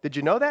 Did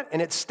you know that?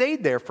 And it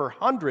stayed there for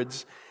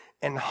hundreds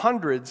and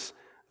hundreds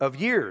of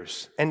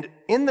years. And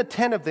in the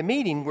tent of the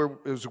meeting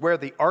was where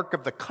the Ark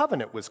of the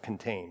Covenant was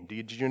contained.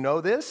 Did you know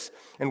this?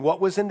 And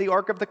what was in the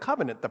Ark of the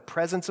Covenant? The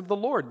presence of the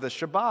Lord, the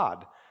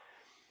Shabbat.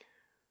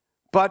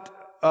 But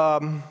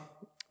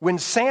when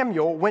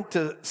Samuel went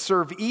to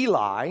serve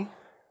Eli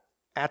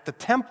at the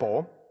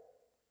temple,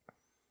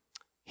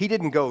 he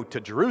didn't go to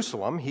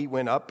Jerusalem. He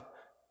went up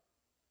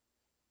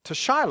to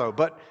Shiloh.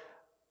 But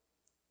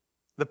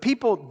the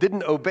people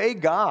didn't obey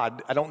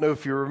God. I don't know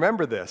if you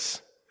remember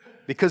this,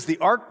 because the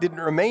ark didn't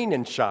remain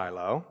in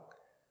Shiloh.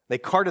 They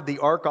carted the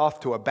ark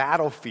off to a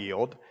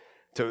battlefield.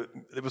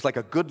 It was like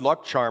a good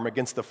luck charm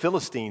against the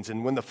Philistines.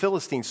 And when the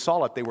Philistines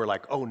saw it, they were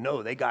like, oh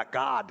no, they got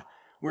God.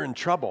 We're in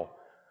trouble.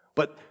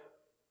 But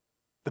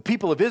the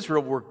people of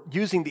Israel were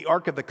using the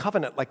Ark of the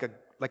Covenant like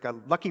a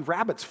lucky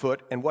rabbit's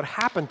foot, and what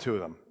happened to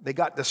them? They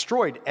got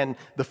destroyed, and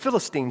the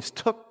Philistines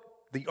took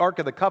the Ark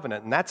of the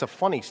Covenant. And that's a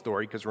funny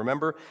story, because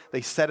remember,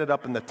 they set it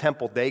up in the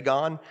temple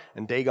Dagon,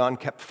 and Dagon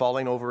kept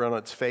falling over on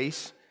its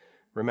face.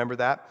 Remember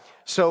that?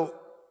 So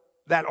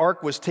that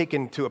ark was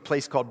taken to a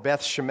place called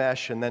Beth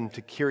Shemesh, and then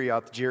to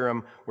Kiriath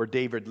Jearim, where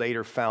David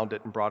later found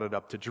it and brought it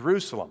up to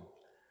Jerusalem.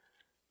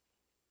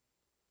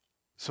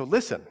 So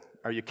listen,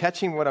 are you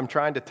catching what I'm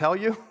trying to tell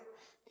you?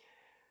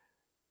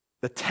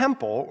 The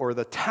temple, or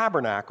the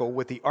tabernacle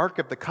with the Ark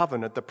of the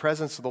Covenant, the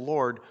presence of the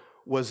Lord,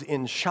 was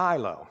in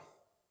Shiloh.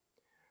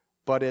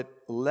 But it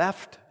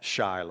left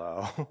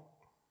Shiloh,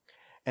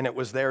 and it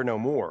was there no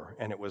more.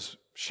 And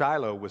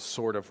Shiloh was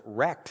sort of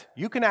wrecked.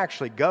 You can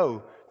actually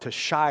go to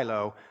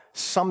Shiloh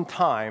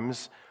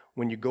sometimes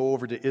when you go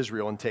over to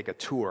Israel and take a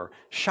tour.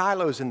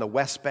 Shiloh's in the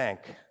West Bank.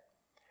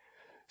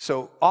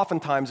 So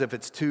oftentimes if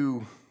it's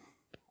too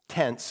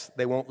tense,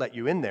 they won't let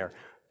you in there.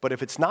 But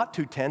if it's not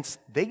too tense,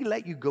 they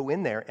let you go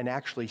in there and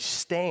actually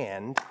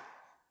stand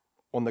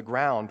on the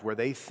ground where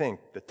they think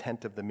the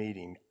tent of the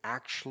meeting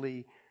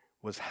actually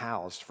was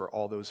housed for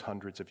all those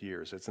hundreds of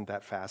years. Isn't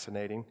that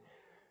fascinating?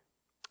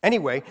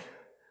 Anyway,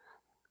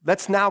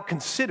 let's now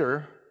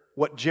consider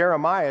what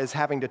Jeremiah is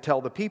having to tell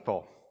the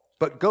people.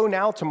 But go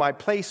now to my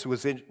place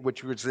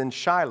which was in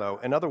Shiloh.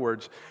 In other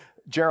words,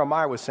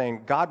 Jeremiah was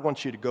saying, God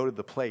wants you to go to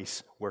the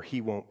place where he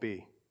won't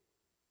be.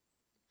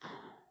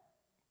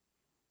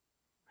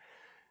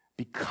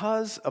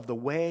 Because of the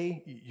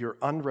way you're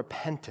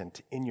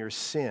unrepentant in your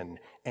sin,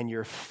 and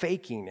you're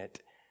faking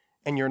it,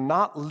 and you're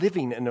not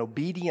living an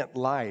obedient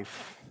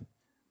life,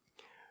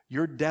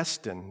 you're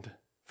destined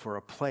for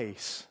a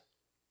place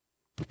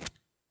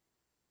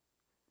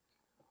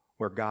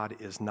where God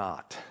is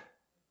not,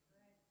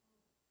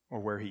 or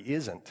where he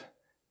isn't.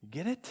 You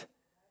get it?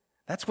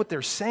 That's what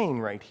they're saying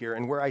right here.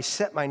 And where I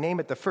set my name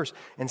at the first,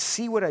 and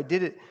see what I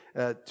did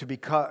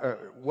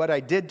what I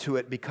did to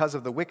it because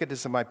of the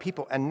wickedness of my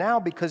people. And now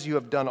because you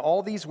have done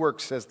all these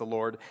works, says the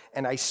Lord,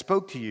 and I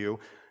spoke to you.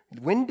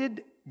 When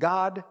did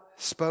God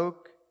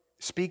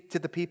speak to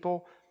the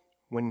people?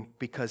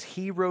 Because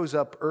he rose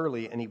up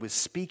early and he was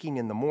speaking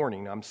in the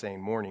morning. I'm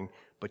saying morning,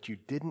 but you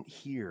didn't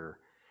hear.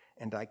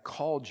 And I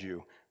called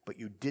you, but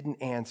you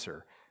didn't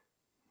answer.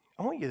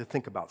 I want you to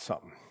think about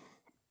something.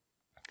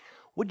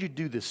 What'd you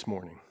do this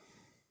morning?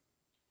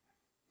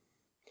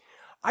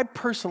 I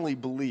personally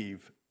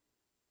believe,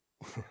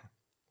 you're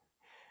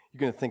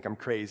going to think I'm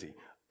crazy.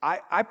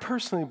 I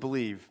personally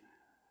believe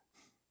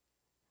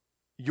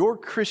your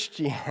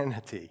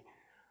Christianity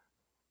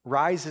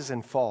rises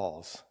and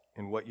falls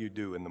in what you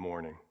do in the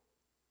morning.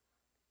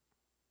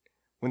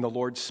 When the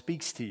Lord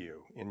speaks to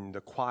you in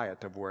the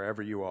quiet of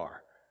wherever you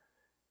are.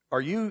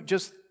 Are you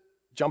just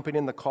jumping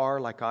in the car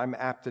like I'm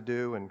apt to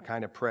do and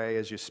kind of pray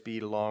as you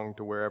speed along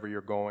to wherever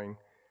you're going?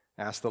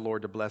 Ask the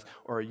Lord to bless.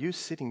 Or are you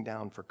sitting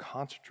down for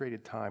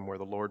concentrated time where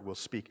the Lord will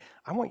speak?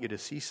 I want you to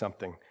see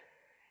something.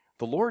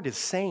 The Lord is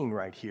saying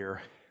right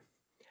here,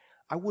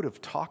 I would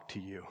have talked to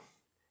you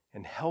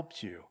and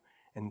helped you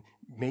and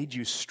made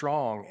you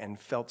strong and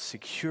felt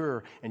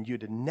secure, and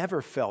you'd have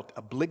never felt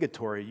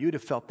obligatory. You'd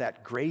have felt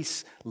that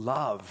grace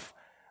love,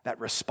 that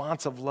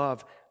responsive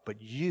love,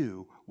 but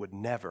you would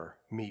never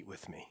meet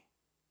with me.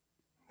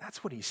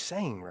 That's what he's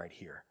saying right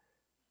here.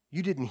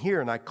 You didn't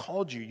hear, and I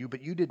called you,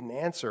 but you didn't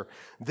answer.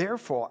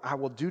 Therefore, I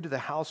will do to the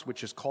house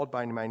which is called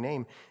by my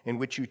name, in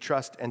which you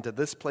trust, and to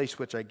this place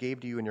which I gave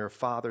to you and your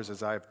fathers,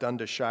 as I have done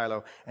to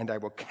Shiloh, and I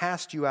will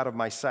cast you out of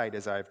my sight,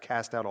 as I have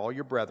cast out all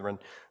your brethren,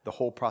 the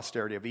whole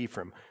posterity of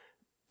Ephraim.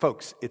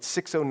 Folks, it's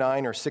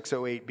 609 or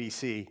 608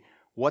 BC.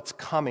 What's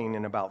coming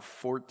in about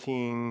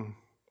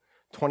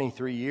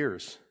 23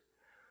 years?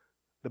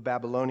 The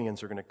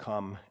Babylonians are going to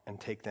come and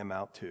take them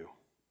out too.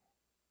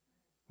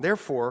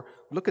 Therefore,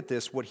 look at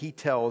this, what he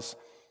tells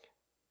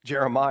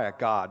Jeremiah,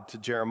 God to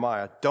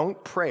Jeremiah,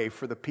 don't pray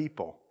for the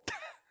people.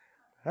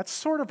 That's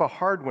sort of a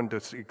hard one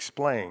to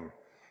explain.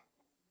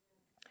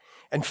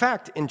 In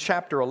fact, in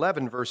chapter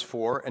 11, verse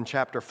 4, and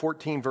chapter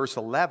 14, verse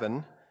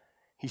 11,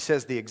 he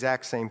says the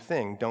exact same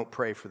thing, don't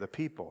pray for the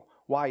people.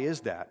 Why is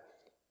that?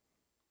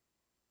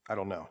 I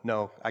don't know.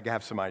 No, I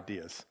have some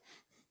ideas.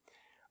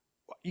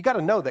 You got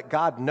to know that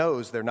God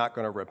knows they're not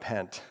going to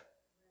repent.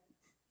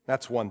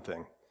 That's one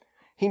thing.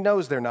 He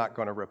knows they're not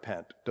going to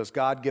repent. Does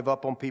God give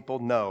up on people?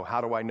 No. How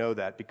do I know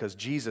that? Because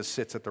Jesus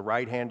sits at the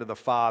right hand of the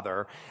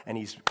Father, and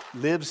he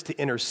lives to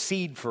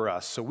intercede for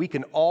us. So we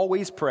can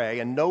always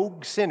pray, and no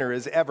sinner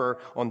is ever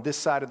on this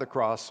side of the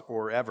cross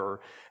or ever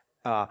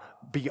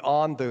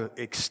beyond the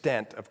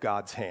extent of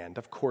God's hand.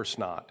 Of course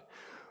not.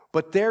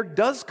 But there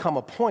does come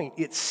a point,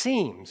 it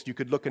seems, you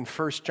could look in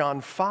 1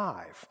 John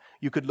 5.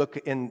 You could look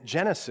in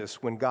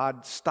Genesis when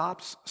God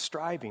stops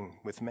striving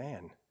with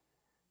man.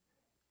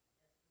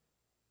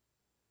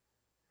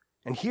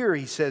 And here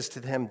he says to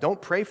them,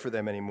 don't pray for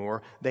them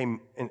anymore.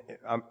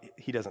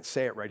 He doesn't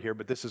say it right here,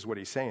 but this is what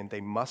he's saying.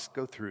 They must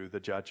go through the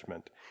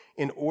judgment.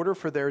 In order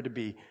for there to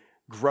be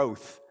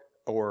growth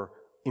or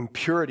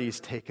impurities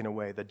taken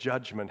away, the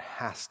judgment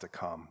has to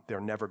come. They're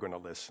never going to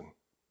listen.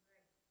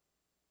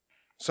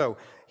 So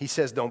he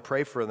says, don't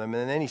pray for them.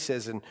 And then he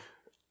says in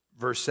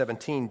verse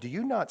 17, do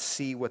you not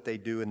see what they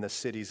do in the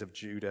cities of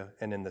Judah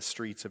and in the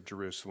streets of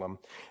Jerusalem?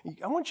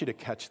 I want you to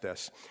catch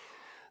this.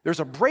 There's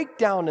a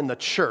breakdown in the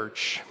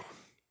church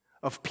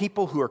of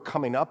people who are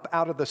coming up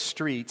out of the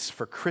streets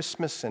for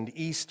Christmas and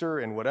Easter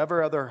and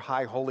whatever other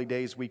high holy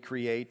days we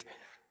create.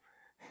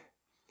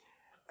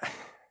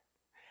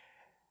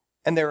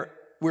 And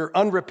we're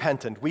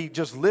unrepentant. We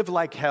just live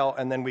like hell,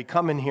 and then we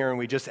come in here and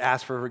we just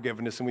ask for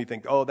forgiveness, and we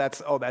think, oh,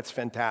 that's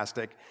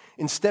fantastic,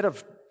 instead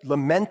of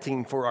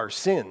lamenting for our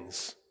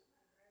sins.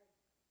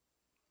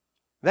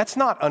 That's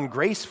not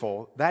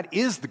ungraceful. That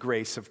is the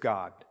grace of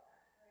God.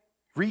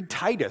 Read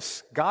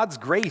Titus. God's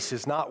grace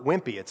is not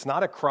wimpy. It's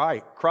not a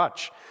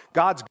crutch.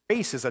 God's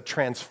grace is a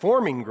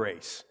transforming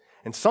grace.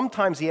 And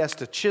sometimes he has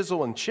to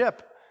chisel and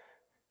chip.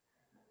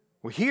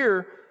 Well,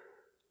 here,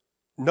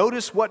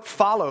 notice what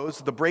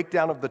follows the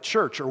breakdown of the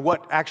church, or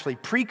what actually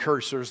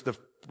precursors the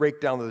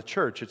breakdown of the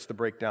church. It's the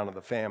breakdown of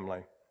the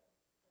family.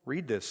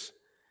 Read this.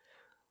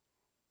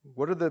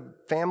 What are the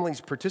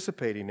families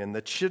participating in?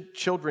 The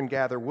children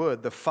gather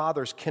wood, the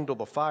fathers kindle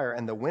the fire,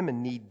 and the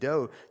women knead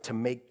dough to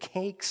make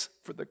cakes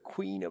for the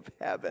Queen of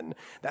Heaven.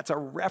 That's a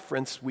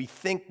reference, we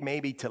think,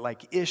 maybe to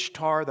like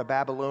Ishtar, the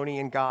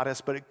Babylonian goddess,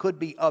 but it could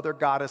be other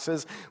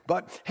goddesses.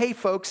 But hey,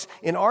 folks,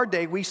 in our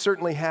day, we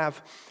certainly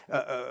have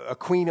a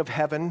Queen of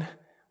Heaven.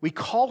 We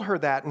call her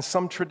that in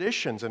some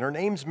traditions, and her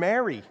name's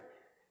Mary.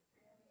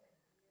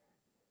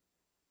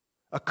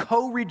 A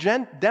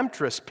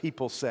co-redemptress,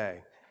 people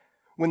say.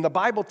 When the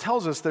Bible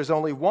tells us there's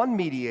only one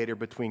mediator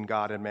between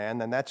God and man,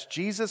 and that's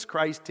Jesus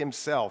Christ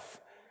himself.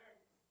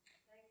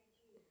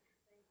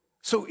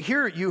 So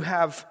here you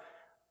have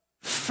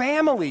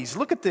families.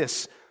 Look at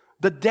this.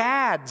 The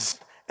dads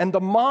and the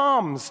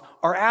moms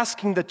are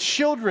asking the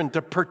children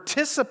to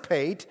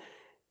participate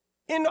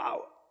in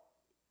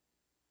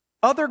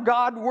other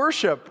God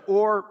worship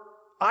or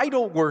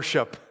idol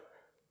worship.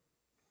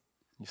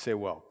 You say,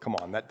 well, come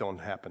on, that don't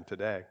happen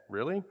today.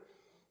 Really?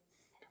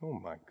 Oh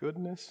my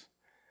goodness.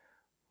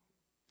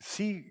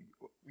 See,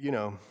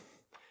 your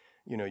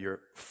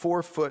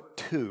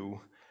 4'2"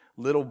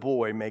 little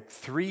boy make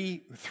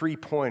 3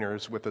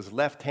 3-pointers with his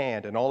left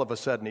hand, and all of a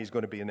sudden he's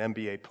going to be an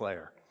NBA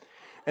player.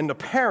 And the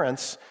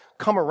parents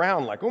come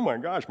around like, oh my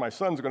gosh, my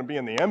son's going to be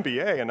in the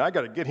NBA, and I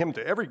got to get him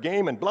to every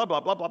game, and blah,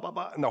 blah, blah, blah, blah,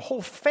 blah. And the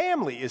whole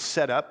family is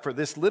set up for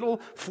this little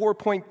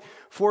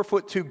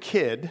 4'2"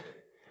 kid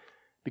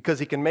because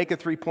he can make a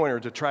 3-pointer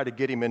to try to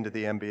get him into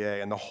the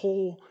NBA. And the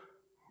whole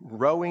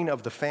rowing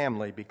of the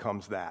family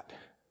becomes that.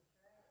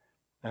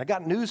 And I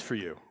got news for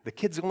you. The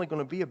kid's only going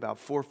to be about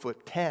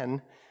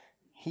 4'10".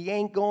 He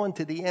ain't going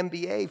to the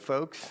NBA,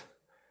 folks.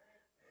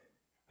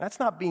 That's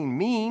not being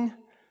mean.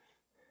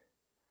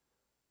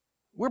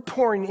 We're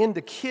pouring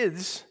into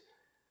kids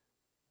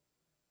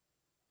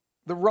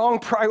the wrong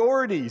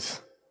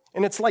priorities.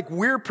 And it's like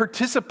we're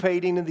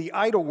participating in the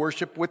idol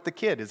worship with the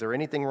kid. Is there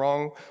anything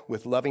wrong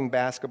with loving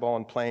basketball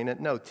and playing it?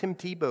 No, Tim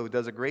Tebow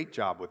does a great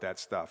job with that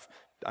stuff.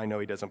 I know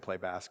he doesn't play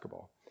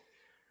basketball.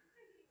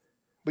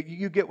 But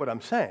you get what I'm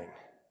saying.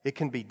 It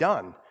can be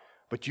done.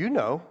 But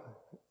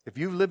if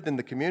you've lived in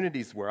the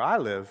communities where I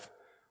live,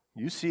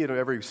 you see it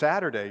every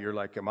Saturday. You're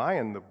like, am I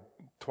in the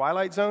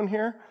twilight zone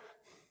here?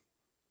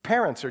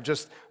 Parents are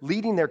just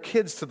leading their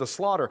kids to the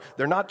slaughter.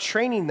 They're not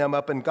training them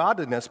up in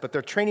godliness, but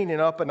they're training them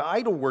up in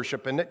idol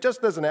worship. And it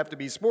just doesn't have to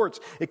be sports.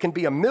 It can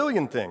be a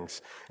million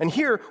things. And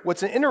here,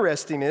 what's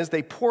interesting is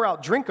they pour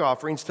out drink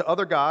offerings to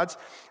other gods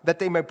that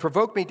they may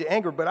provoke me to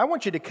anger. But I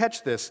want you to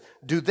catch this.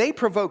 Do they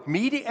provoke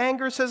me to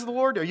anger, says the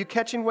Lord? Are you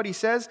catching what he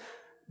says?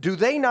 Do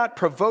they not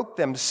provoke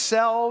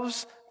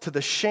themselves to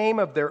the shame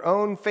of their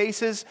own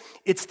faces?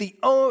 It's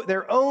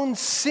their own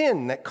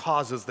sin that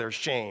causes their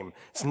shame.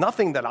 It's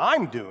nothing that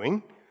I'm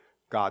doing,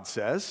 God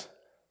says.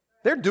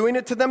 They're doing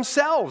it to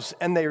themselves,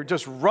 and they're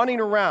just running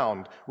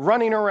around,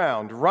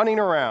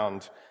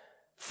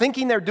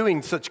 thinking they're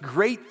doing such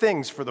great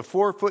things for the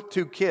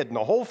 4'2" kid and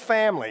the whole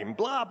family, and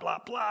blah, blah,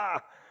 blah.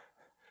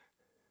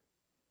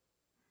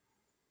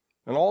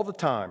 And all the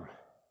time,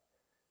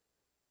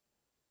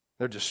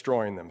 they're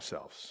destroying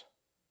themselves.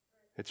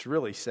 It's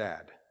really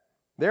sad.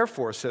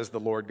 Therefore, says the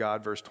Lord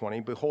God, verse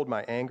 20, behold,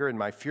 my anger and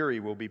my fury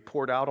will be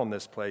poured out on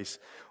this place,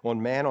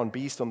 on man, on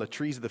beast, on the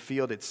trees of the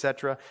field,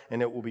 etc.,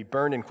 and it will be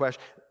burned and quenched.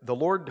 The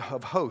Lord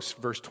of hosts,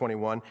 verse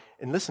 21,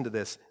 and listen to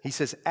this. He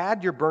says,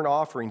 add your burnt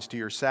offerings to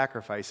your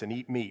sacrifice and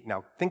eat meat.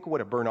 Now, think of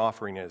what a burnt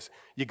offering is.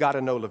 You got to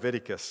know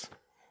Leviticus.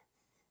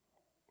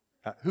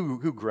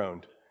 Who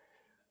groaned?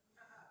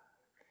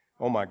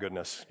 Oh, my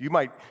goodness. You're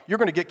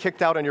going to get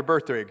kicked out on your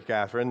birthday,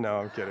 Catherine. No,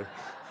 I'm kidding.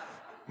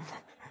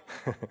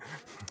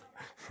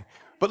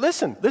 But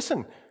listen,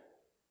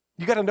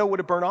 you got to know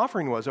what a burnt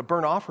offering was. A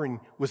burnt offering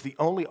was the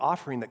only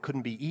offering that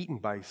couldn't be eaten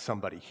by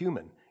somebody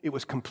human. It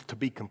was to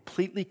be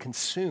completely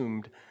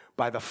consumed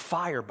by the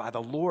fire, by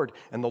the Lord.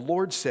 And the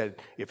Lord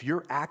said, if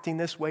you're acting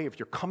this way, if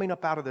you're coming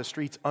up out of the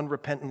streets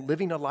unrepentant,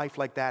 living a life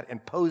like that,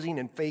 and posing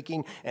and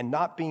faking and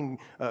not being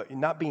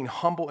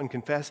humble and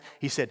confess,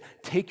 he said,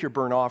 take your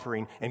burnt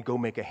offering and go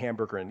make a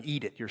hamburger and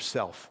eat it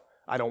yourself.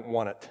 I don't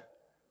want it.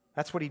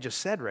 That's what he just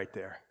said right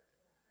there.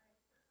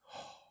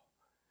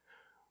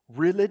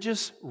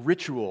 Religious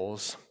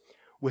rituals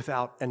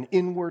without an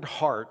inward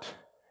heart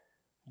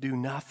do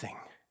nothing.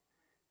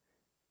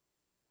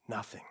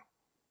 Nothing.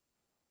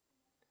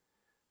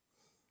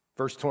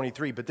 Verse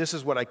 23, but this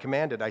is what I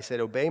commanded. I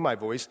said, obey my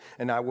voice,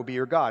 and I will be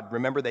your God.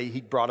 Remember,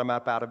 he brought them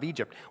up out of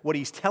Egypt. What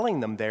he's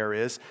telling them there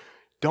is,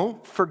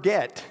 don't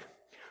forget,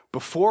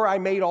 before I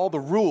made all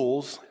the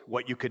rules,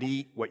 what you could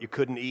eat, what you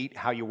couldn't eat,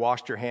 how you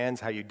washed your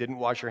hands, how you didn't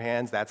wash your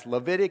hands, that's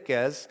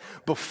Leviticus.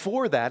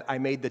 Before that, I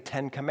made the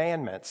 10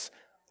 Commandments.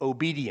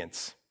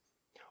 Obedience.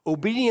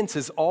 Obedience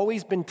has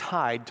always been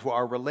tied to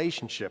our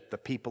relationship, the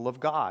people of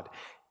God.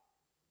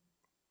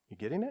 You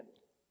getting it?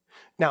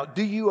 Now,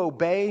 do you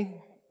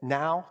obey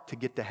now to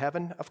get to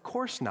heaven? Of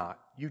course not.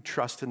 You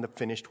trust in the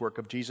finished work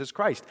of Jesus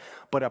Christ.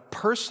 But a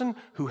person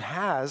who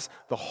has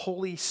the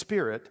Holy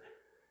Spirit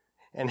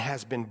and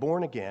has been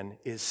born again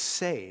is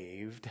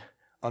saved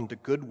unto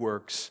good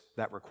works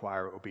that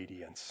require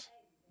obedience.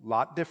 A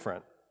lot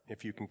different,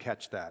 if you can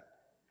catch that.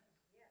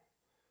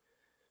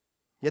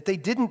 Yet they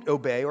didn't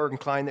obey or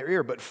incline their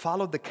ear, but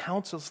followed the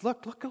counsels.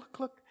 Look.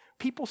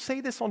 People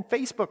say this on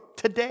Facebook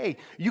today.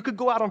 You could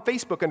go out on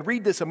Facebook and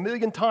read this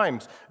 1,000,000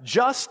 times.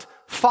 Just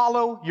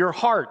follow your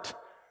heart.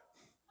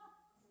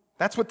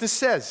 That's what this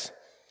says.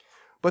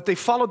 But they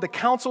followed the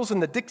counsels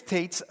and the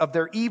dictates of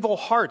their evil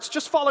hearts.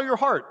 Just follow your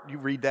heart. You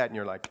read that and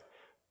you're like,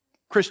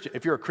 Christian,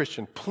 if you're a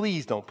Christian,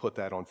 please don't put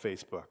that on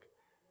Facebook.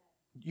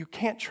 You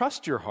can't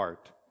trust your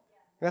heart.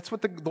 That's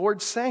what the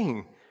Lord's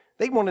saying.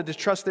 They wanted to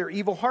trust their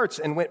evil hearts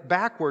and went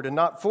backward and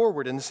not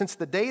forward. And since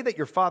the day that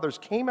your fathers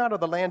came out of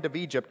the land of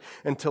Egypt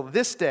until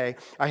this day,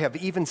 I have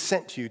even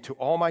sent you to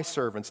all my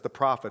servants, the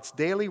prophets,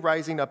 daily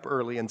rising up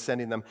early and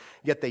sending them.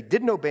 Yet they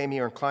didn't obey me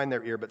or incline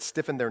their ear, but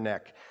stiffened their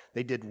neck.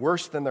 They did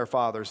worse than their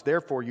fathers.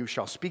 Therefore, you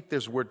shall speak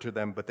this word to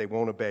them, but they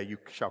won't obey. You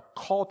shall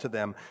call to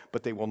them,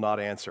 but they will not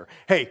answer.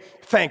 Hey,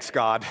 thanks,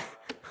 God.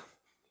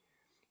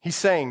 He's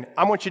saying,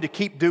 I want you to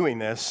keep doing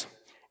this,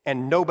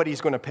 and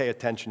nobody's going to pay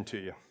attention to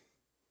you.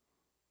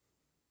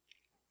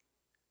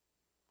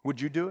 Would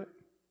you do it?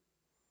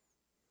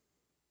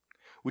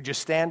 Would you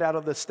stand out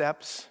of the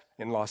steps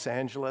in Los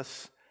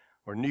Angeles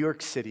or New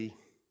York City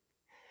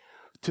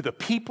to the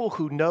people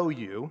who know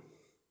you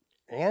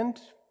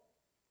and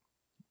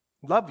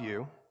love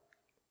you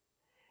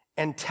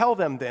and tell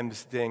them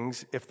these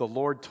things if the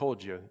Lord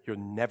told you you're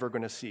never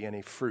going to see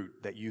any fruit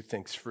that you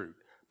think's fruit,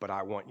 but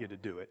I want you to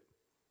do it?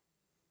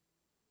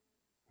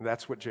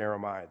 That's what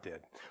Jeremiah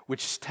did,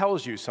 which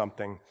tells you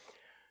something.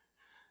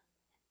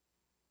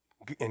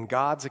 In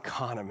God's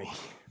economy,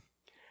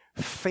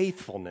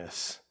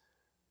 faithfulness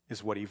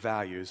is what he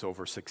values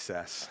over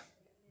success,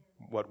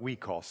 what we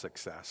call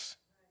success.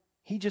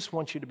 He just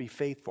wants you to be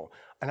faithful.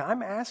 And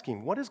I'm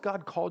asking, what has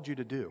God called you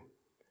to do?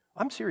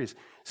 I'm serious.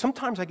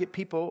 Sometimes I get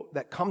people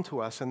that come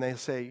to us and they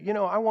say, you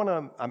know,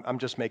 I'm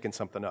just making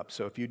something up.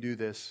 So if you do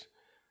this,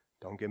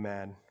 don't get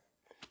mad.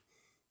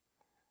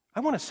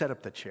 I want to set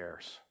up the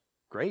chairs.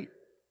 Great.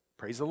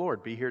 Praise the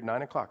Lord. Be here at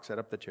 9 o'clock. Set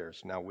up the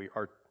chairs. Now we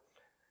are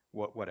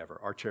whatever.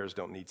 Our chairs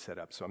don't need set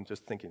up, so I'm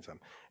just thinking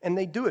something. And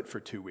they do it for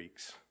 2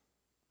 weeks.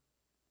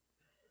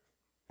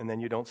 And then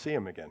you don't see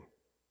them again.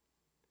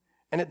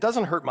 And it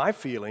doesn't hurt my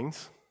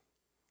feelings,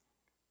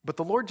 but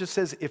the Lord just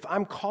says, if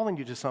I'm calling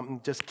you to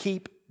something, just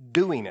keep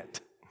doing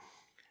it.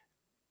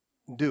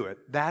 Do it.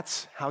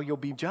 That's how you'll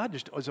be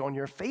judged, is on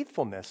your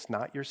faithfulness,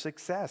 not your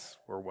success,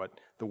 or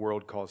what the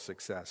world calls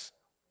success.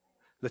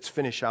 Let's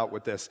finish out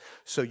with this.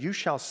 So you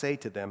shall say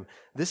to them,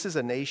 this is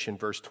a nation,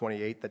 verse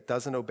 28, that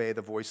doesn't obey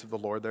the voice of the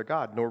Lord their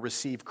God, nor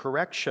receive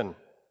correction.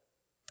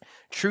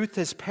 Truth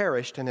has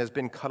perished and has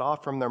been cut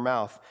off from their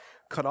mouth.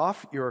 Cut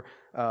off your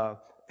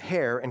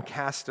hair and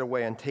cast it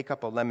away and take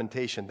up a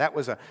lamentation. That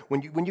was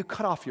when you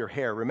cut off your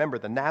hair, remember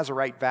the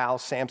Nazirite vow,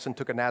 Samson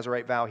took a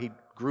Nazirite vow, he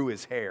grew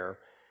his hair.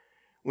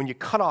 When you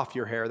cut off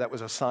your hair, that was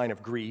a sign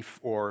of grief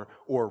or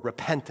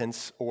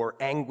repentance or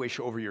anguish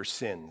over your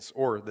sins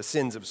or the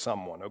sins of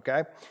someone,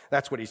 okay?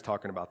 That's what he's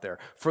talking about there.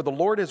 For the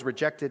Lord has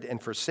rejected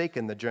and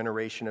forsaken the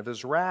generation of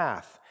his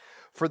wrath.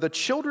 For the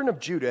children of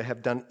Judah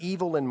have done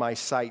evil in my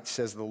sight,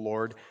 says the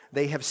Lord.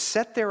 They have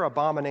set their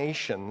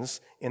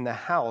abominations in the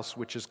house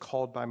which is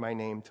called by my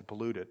name to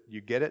pollute it. You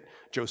get it?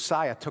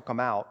 Josiah took them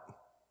out.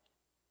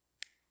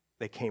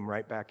 They came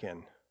right back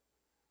in.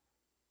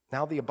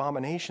 Now the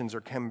abominations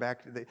are come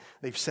back.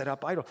 They've set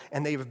up idols.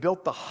 And they've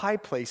built the high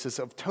places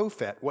of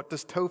Tophet. What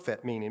does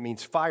Tophet mean? It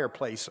means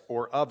fireplace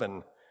or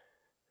oven,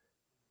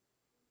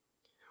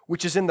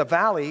 which is in the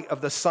valley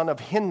of the son of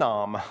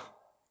Hinnom.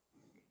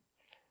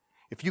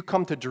 If you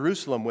come to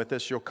Jerusalem with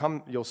us,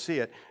 you'll see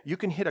it. You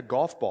can hit a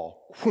golf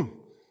ball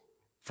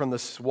from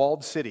the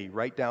walled city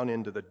right down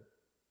into the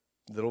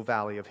little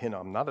valley of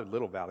Hinnom. Not a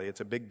little valley,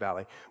 it's a big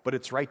valley, but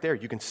it's right there.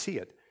 You can see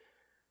it.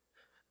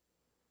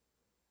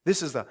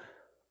 This is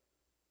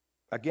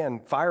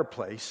again,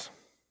 fireplace.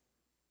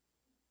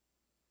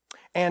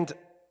 And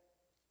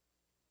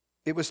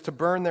it was to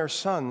burn their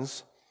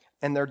sons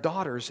and their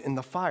daughters in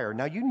the fire.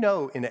 Now, you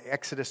know in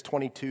Exodus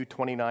 22,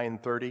 29,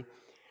 and 30,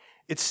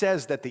 it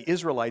says that the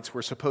Israelites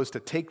were supposed to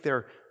take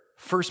their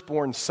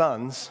firstborn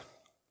sons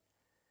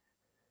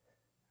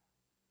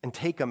and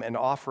take them and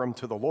offer them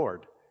to the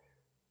Lord.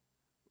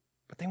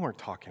 But they weren't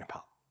talking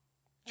about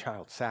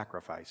child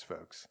sacrifice,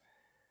 folks.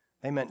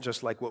 They meant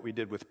just like what we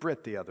did with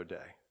Britt the other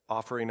day,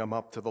 offering them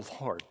up to the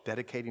Lord,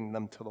 dedicating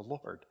them to the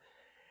Lord.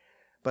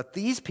 But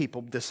these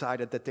people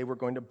decided that they were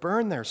going to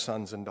burn their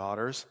sons and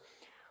daughters.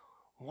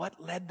 What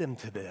led them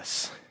to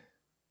this?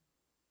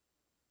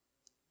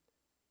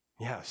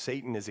 Yeah,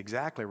 Satan is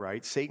exactly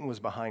right. Satan was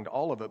behind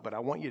all of it, but I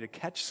want you to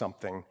catch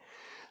something.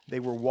 They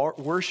were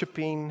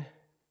worshiping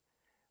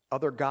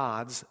other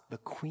gods, the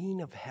Queen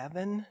of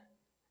Heaven,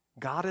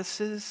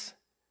 goddesses.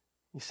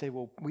 You say,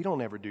 well, we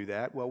don't ever do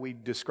that. Well, we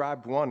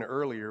described one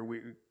earlier.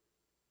 We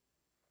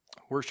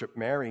worship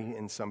Mary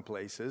in some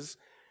places.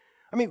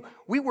 I mean,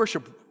 we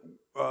worship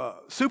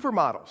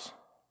supermodels.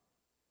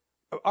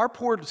 Our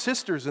poor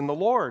sisters in the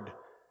Lord,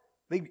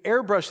 they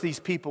airbrush these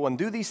people and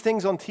do these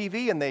things on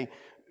TV, and they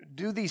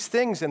do these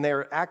things and they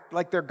act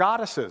like they're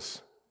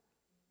goddesses.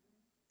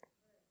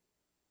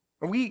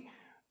 And we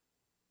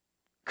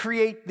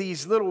create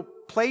these little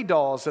play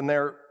dolls, and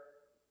they're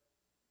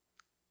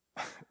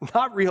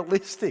not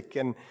realistic,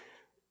 and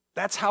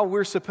that's how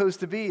we're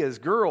supposed to be as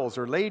girls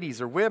or ladies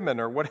or women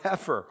or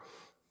whatever.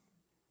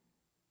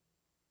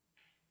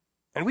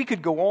 And we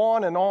could go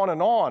on and on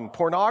and on.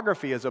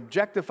 Pornography has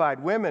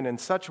objectified women in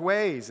such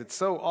ways. It's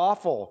so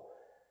awful.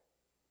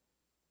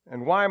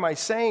 And why am I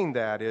saying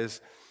that is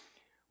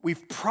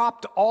we've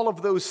propped all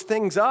of those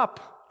things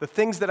up, the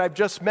things that I've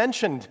just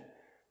mentioned.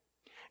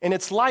 And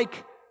it's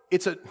like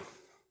the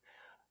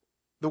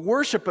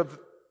worship of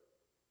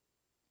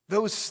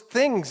those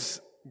things,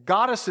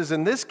 goddesses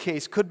in this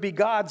case, could be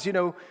gods,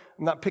 I'm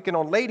not picking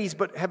on ladies,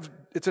 but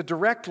it's a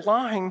direct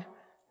line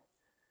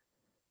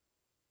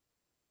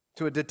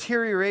to a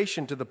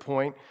deterioration to the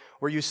point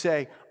where you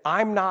say,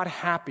 I'm not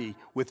happy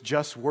with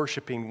just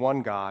worshiping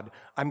one God.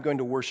 I'm going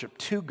to worship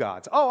two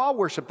gods. Oh, I'll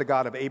worship the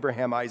God of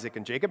Abraham, Isaac,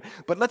 and Jacob,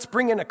 but let's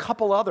bring in a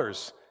couple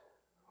others.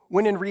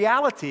 When in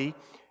reality,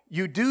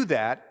 you do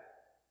that,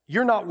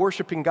 you're not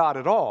worshiping God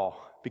at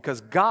all,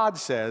 because God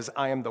says,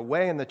 I am the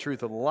way and the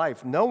truth and the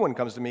life. No one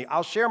comes to me.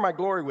 I'll share my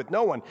glory with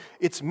no one.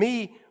 It's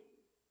me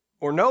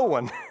or no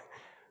one,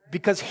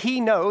 because he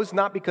knows,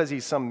 not because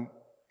he's some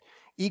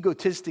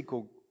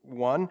egotistical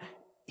one.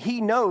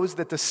 He knows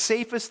that the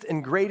safest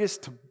and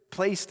greatest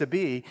place to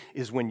be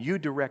is when you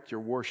direct your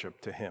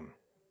worship to him.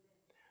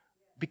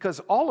 Because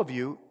all of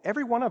you,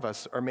 every one of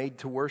us, are made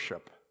to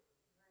worship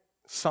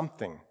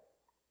something,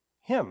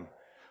 him.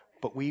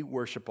 But we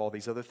worship all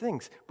these other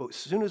things. But as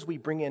soon as we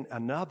bring in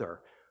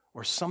another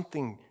or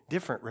something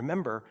different,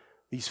 remember,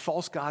 these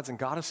false gods and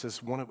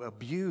goddesses want to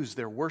abuse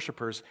their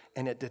worshipers,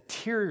 and it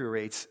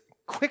deteriorates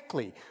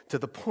quickly to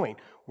the point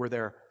where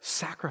they're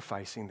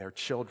sacrificing their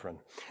children.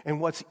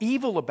 And what's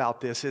evil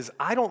about this is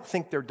I don't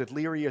think they're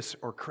delirious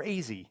or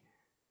crazy.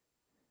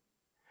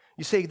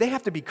 You say they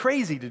have to be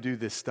crazy to do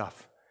this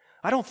stuff.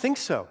 I don't think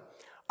so.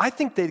 I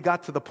think they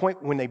got to the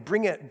point when they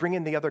bring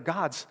in the other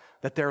gods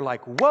that they're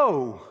like,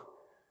 whoa,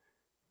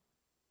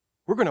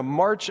 we're going to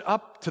march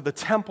up to the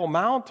Temple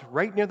Mount,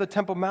 right near the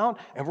Temple Mount,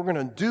 and we're going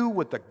to do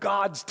what the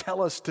gods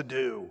tell us to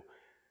do.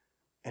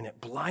 And it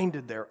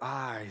blinded their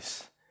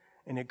eyes,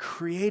 and it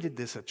created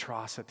this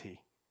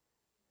atrocity.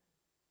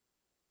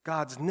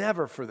 God's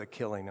never for the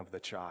killing of the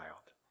child.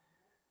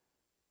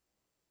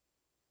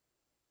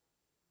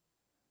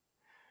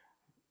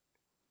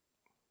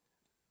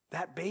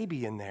 That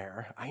baby in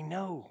there, I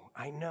know,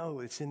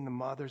 it's in the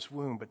mother's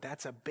womb, but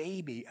that's a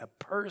baby, a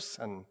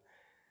person.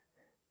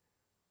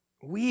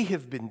 We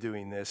have been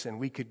doing this, and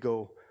we could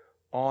go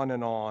on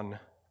and on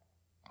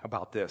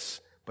about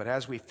this. But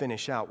as we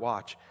finish out,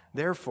 watch.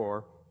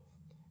 Therefore,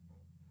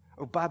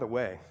 oh, by the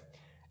way,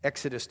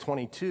 Exodus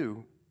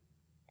 22,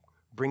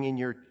 bringing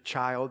your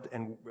child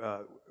and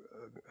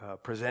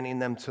presenting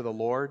them to the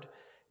Lord,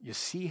 you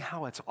see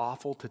how it's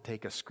awful to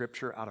take a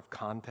scripture out of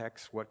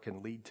context, what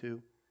can lead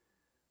to?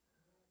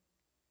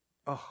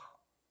 Oh.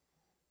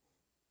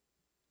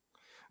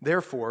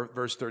 Therefore,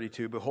 verse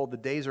 32, behold, the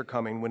days are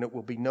coming when it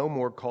will be no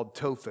more called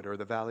Tophet, or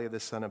the valley of the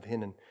son of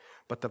Hinnom,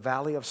 but the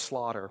valley of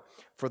slaughter.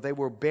 For they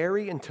will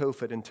bury in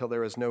Tophet until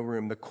there is no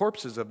room. The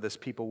corpses of this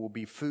people will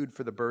be food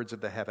for the birds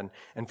of the heaven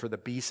and for the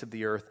beasts of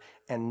the earth,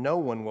 and no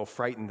one will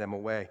frighten them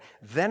away.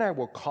 Then I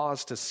will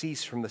cause to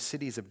cease from the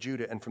cities of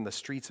Judah and from the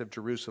streets of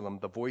Jerusalem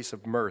the voice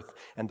of mirth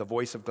and the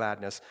voice of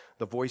gladness,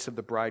 the voice of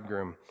the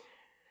bridegroom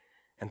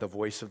and the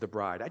voice of the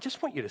bride. I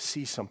just want you to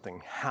see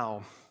something,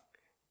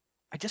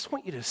 I just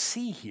want you to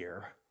see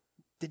here.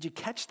 Did you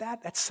catch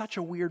that? That's such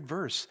a weird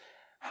verse.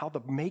 How the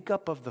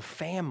makeup of the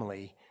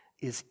family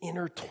is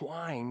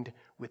intertwined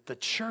with the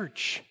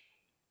church.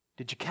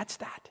 Did you catch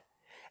that?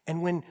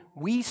 And when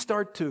we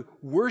start to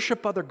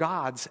worship other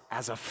gods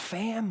as a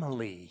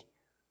family,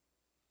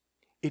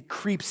 it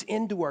creeps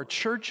into our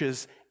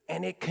churches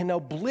and it can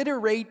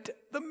obliterate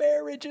the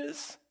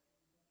marriages.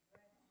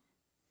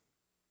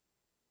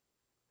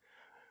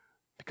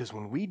 Because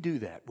when we do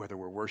that, whether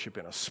we're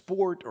worshiping a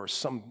sport or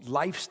some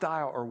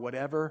lifestyle or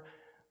whatever,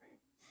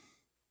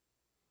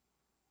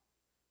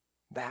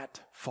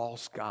 that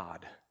false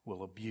god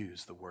will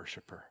abuse the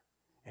worshiper.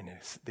 And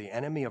the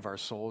enemy of our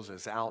souls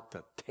is out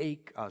to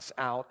take us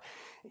out.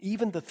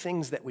 Even the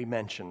things that we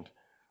mentioned,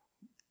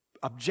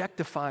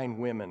 objectifying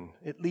women,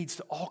 it leads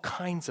to all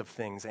kinds of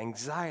things,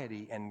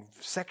 anxiety and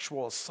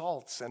sexual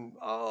assaults, and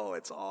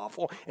it's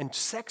awful. And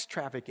sex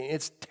trafficking,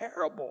 it's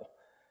terrible.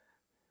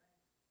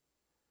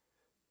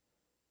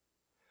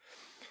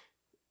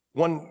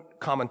 One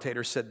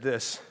commentator said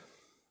this: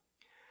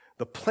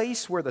 the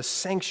place where the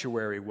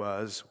sanctuary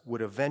was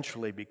would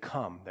eventually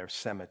become their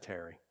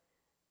cemetery.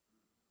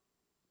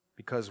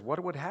 Because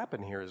what would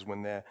happen here is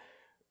when the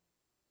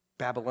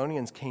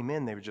Babylonians came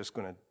in, they were just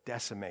going to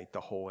decimate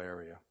the whole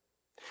area.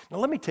 Now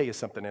let me tell you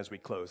something as we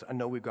close. I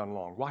know we've gone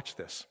long. Watch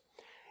this.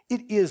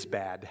 It is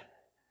bad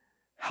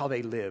how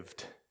they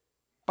lived.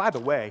 By the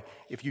way,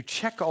 if you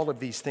check all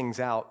of these things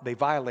out, they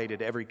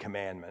violated every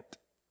commandment.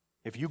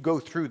 If you go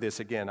through this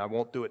again, I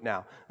won't do it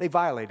now. They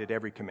violated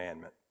every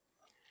commandment.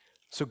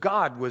 So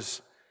God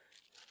was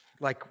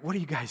like, what are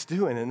you guys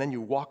doing? And then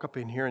you walk up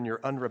in here and you're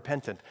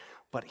unrepentant.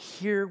 But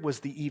here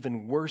was the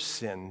even worse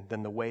sin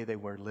than the way they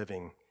were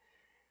living.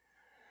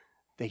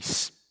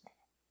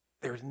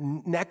 Their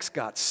necks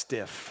got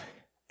stiff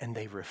and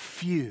they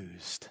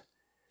refused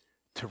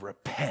to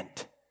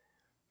repent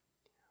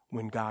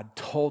when God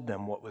told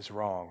them what was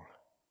wrong.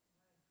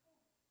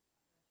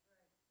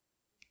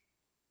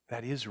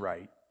 That is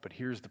right. But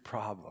here's the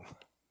problem.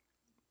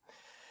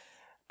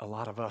 A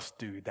lot of us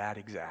do that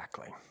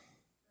exactly.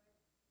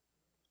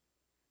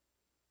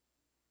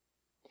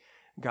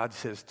 God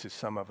says to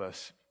some of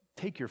us,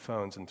 take your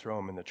phones and throw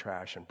them in the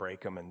trash and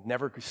break them and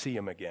never see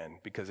them again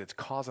because it's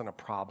causing a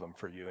problem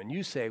for you. And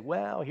you say,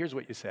 well, here's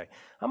what you say.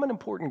 I'm an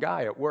important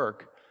guy at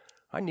work.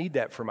 I need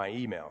that for my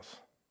emails.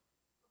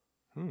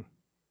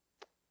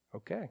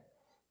 Okay.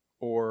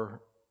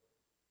 Or,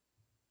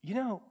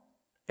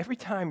 every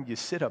time you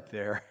sit up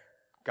there,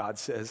 God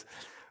says,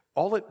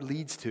 all it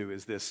leads to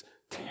is this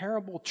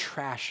terrible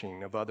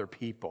trashing of other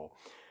people.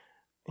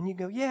 And you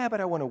go, yeah,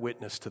 but I want to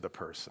witness to the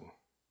person.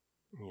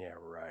 Yeah,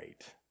 right.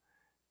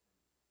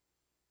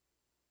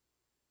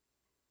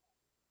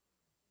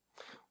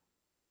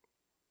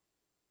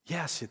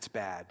 Yes, it's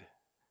bad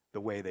the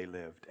way they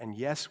lived. And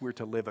yes, we're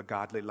to live a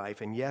godly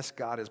life. And yes,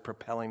 God is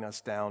propelling us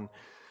down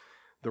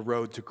the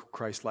road to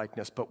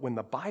Christ-likeness. But when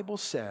the Bible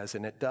says,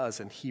 and it does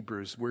in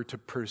Hebrews, we're to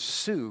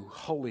pursue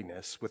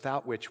holiness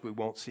without which we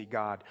won't see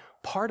God,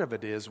 part of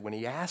it is when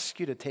he asks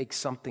you to take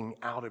something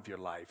out of your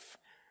life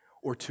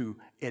or to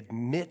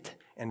admit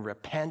and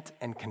repent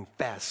and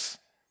confess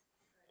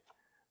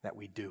that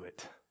we do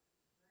it.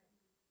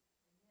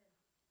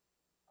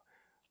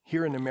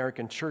 Here in the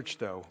American church,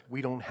 though,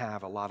 we don't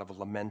have a lot of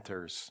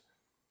lamenters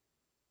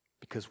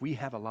because we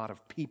have a lot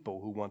of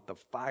people who want the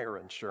fire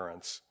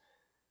insurance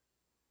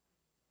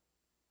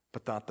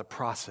but not the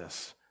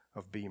process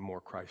of being more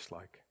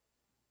Christ-like.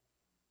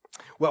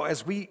 Well,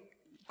 as we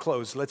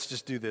close, let's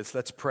just do this.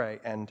 Let's pray.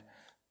 And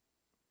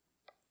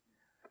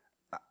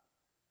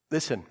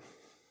listen,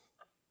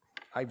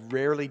 I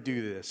rarely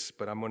do this,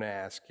 but I'm going to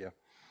ask you.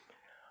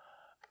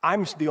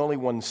 I'm the only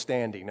one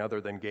standing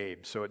other than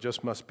Gabe, so it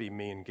just must be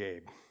me and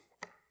Gabe.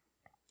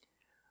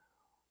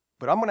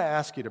 But I'm going to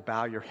ask you to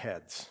bow your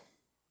heads.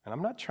 And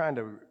I'm not trying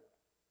to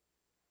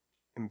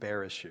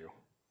embarrass you.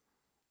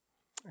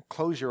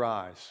 Close your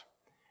eyes.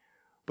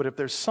 But if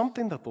there's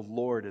something that the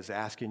Lord is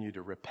asking you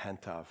to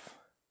repent of,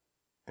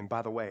 and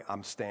by the way,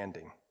 I'm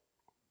standing,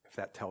 if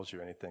that tells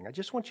you anything. I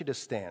just want you to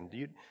stand.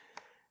 You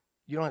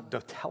don't have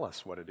to tell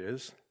us what it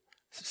is.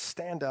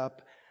 Stand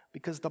up,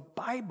 because the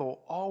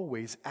Bible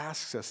always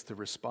asks us to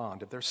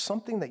respond. If there's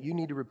something that you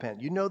need to repent,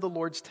 you know the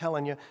Lord's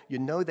telling you, you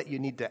know that you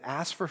need to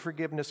ask for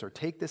forgiveness or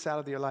take this out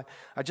of your life.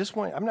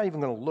 I'm not even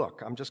going to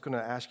look. I'm just going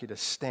to ask you to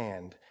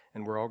stand,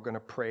 and we're all going to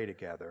pray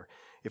together.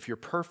 If you're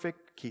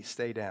perfect,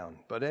 stay down.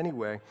 But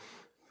anyway,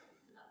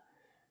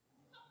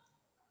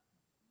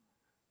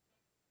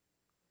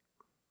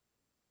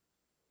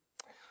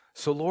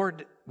 so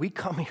Lord, we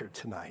come here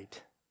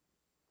tonight.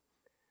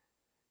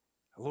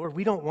 Lord,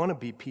 we don't want to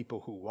be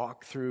people who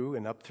walk through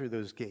and up through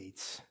those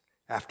gates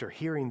after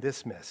hearing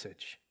this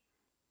message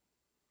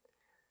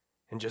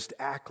and just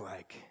act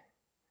like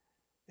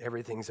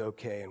everything's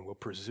okay and we'll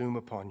presume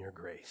upon your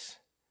grace.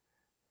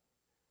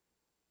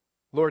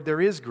 Lord,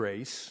 there is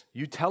grace.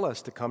 You tell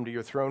us to come to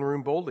your throne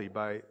room boldly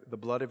by the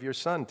blood of your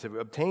Son to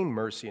obtain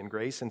mercy and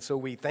grace, and so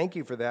we thank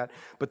you for that.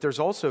 But there's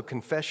also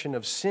confession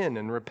of sin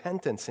and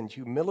repentance and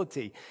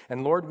humility.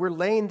 And Lord, we're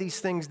laying these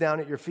things down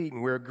at your feet,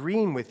 and we're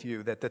agreeing with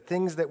you that the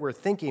things that we're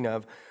thinking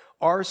of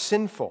are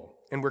sinful,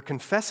 and we're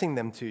confessing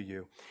them to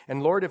you.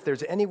 And Lord, if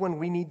there's anyone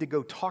we need to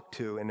go talk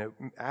to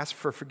and ask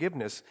for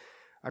forgiveness,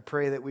 I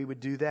pray that we would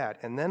do that.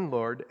 And then,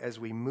 Lord, as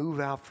we move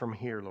out from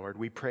here, Lord,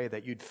 we pray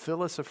that you'd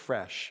fill us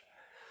afresh,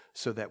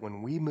 so that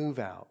when we move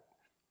out,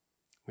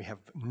 we have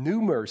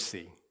new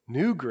mercy,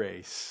 new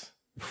grace,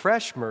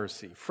 fresh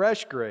mercy,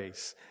 fresh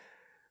grace.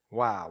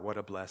 Wow, what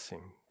a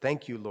blessing.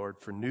 Thank you, Lord,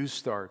 for new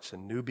starts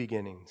and new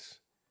beginnings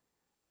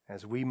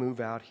as we move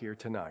out here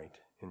tonight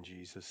in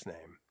Jesus'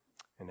 name.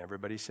 And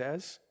everybody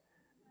says,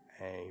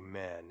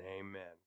 amen, amen.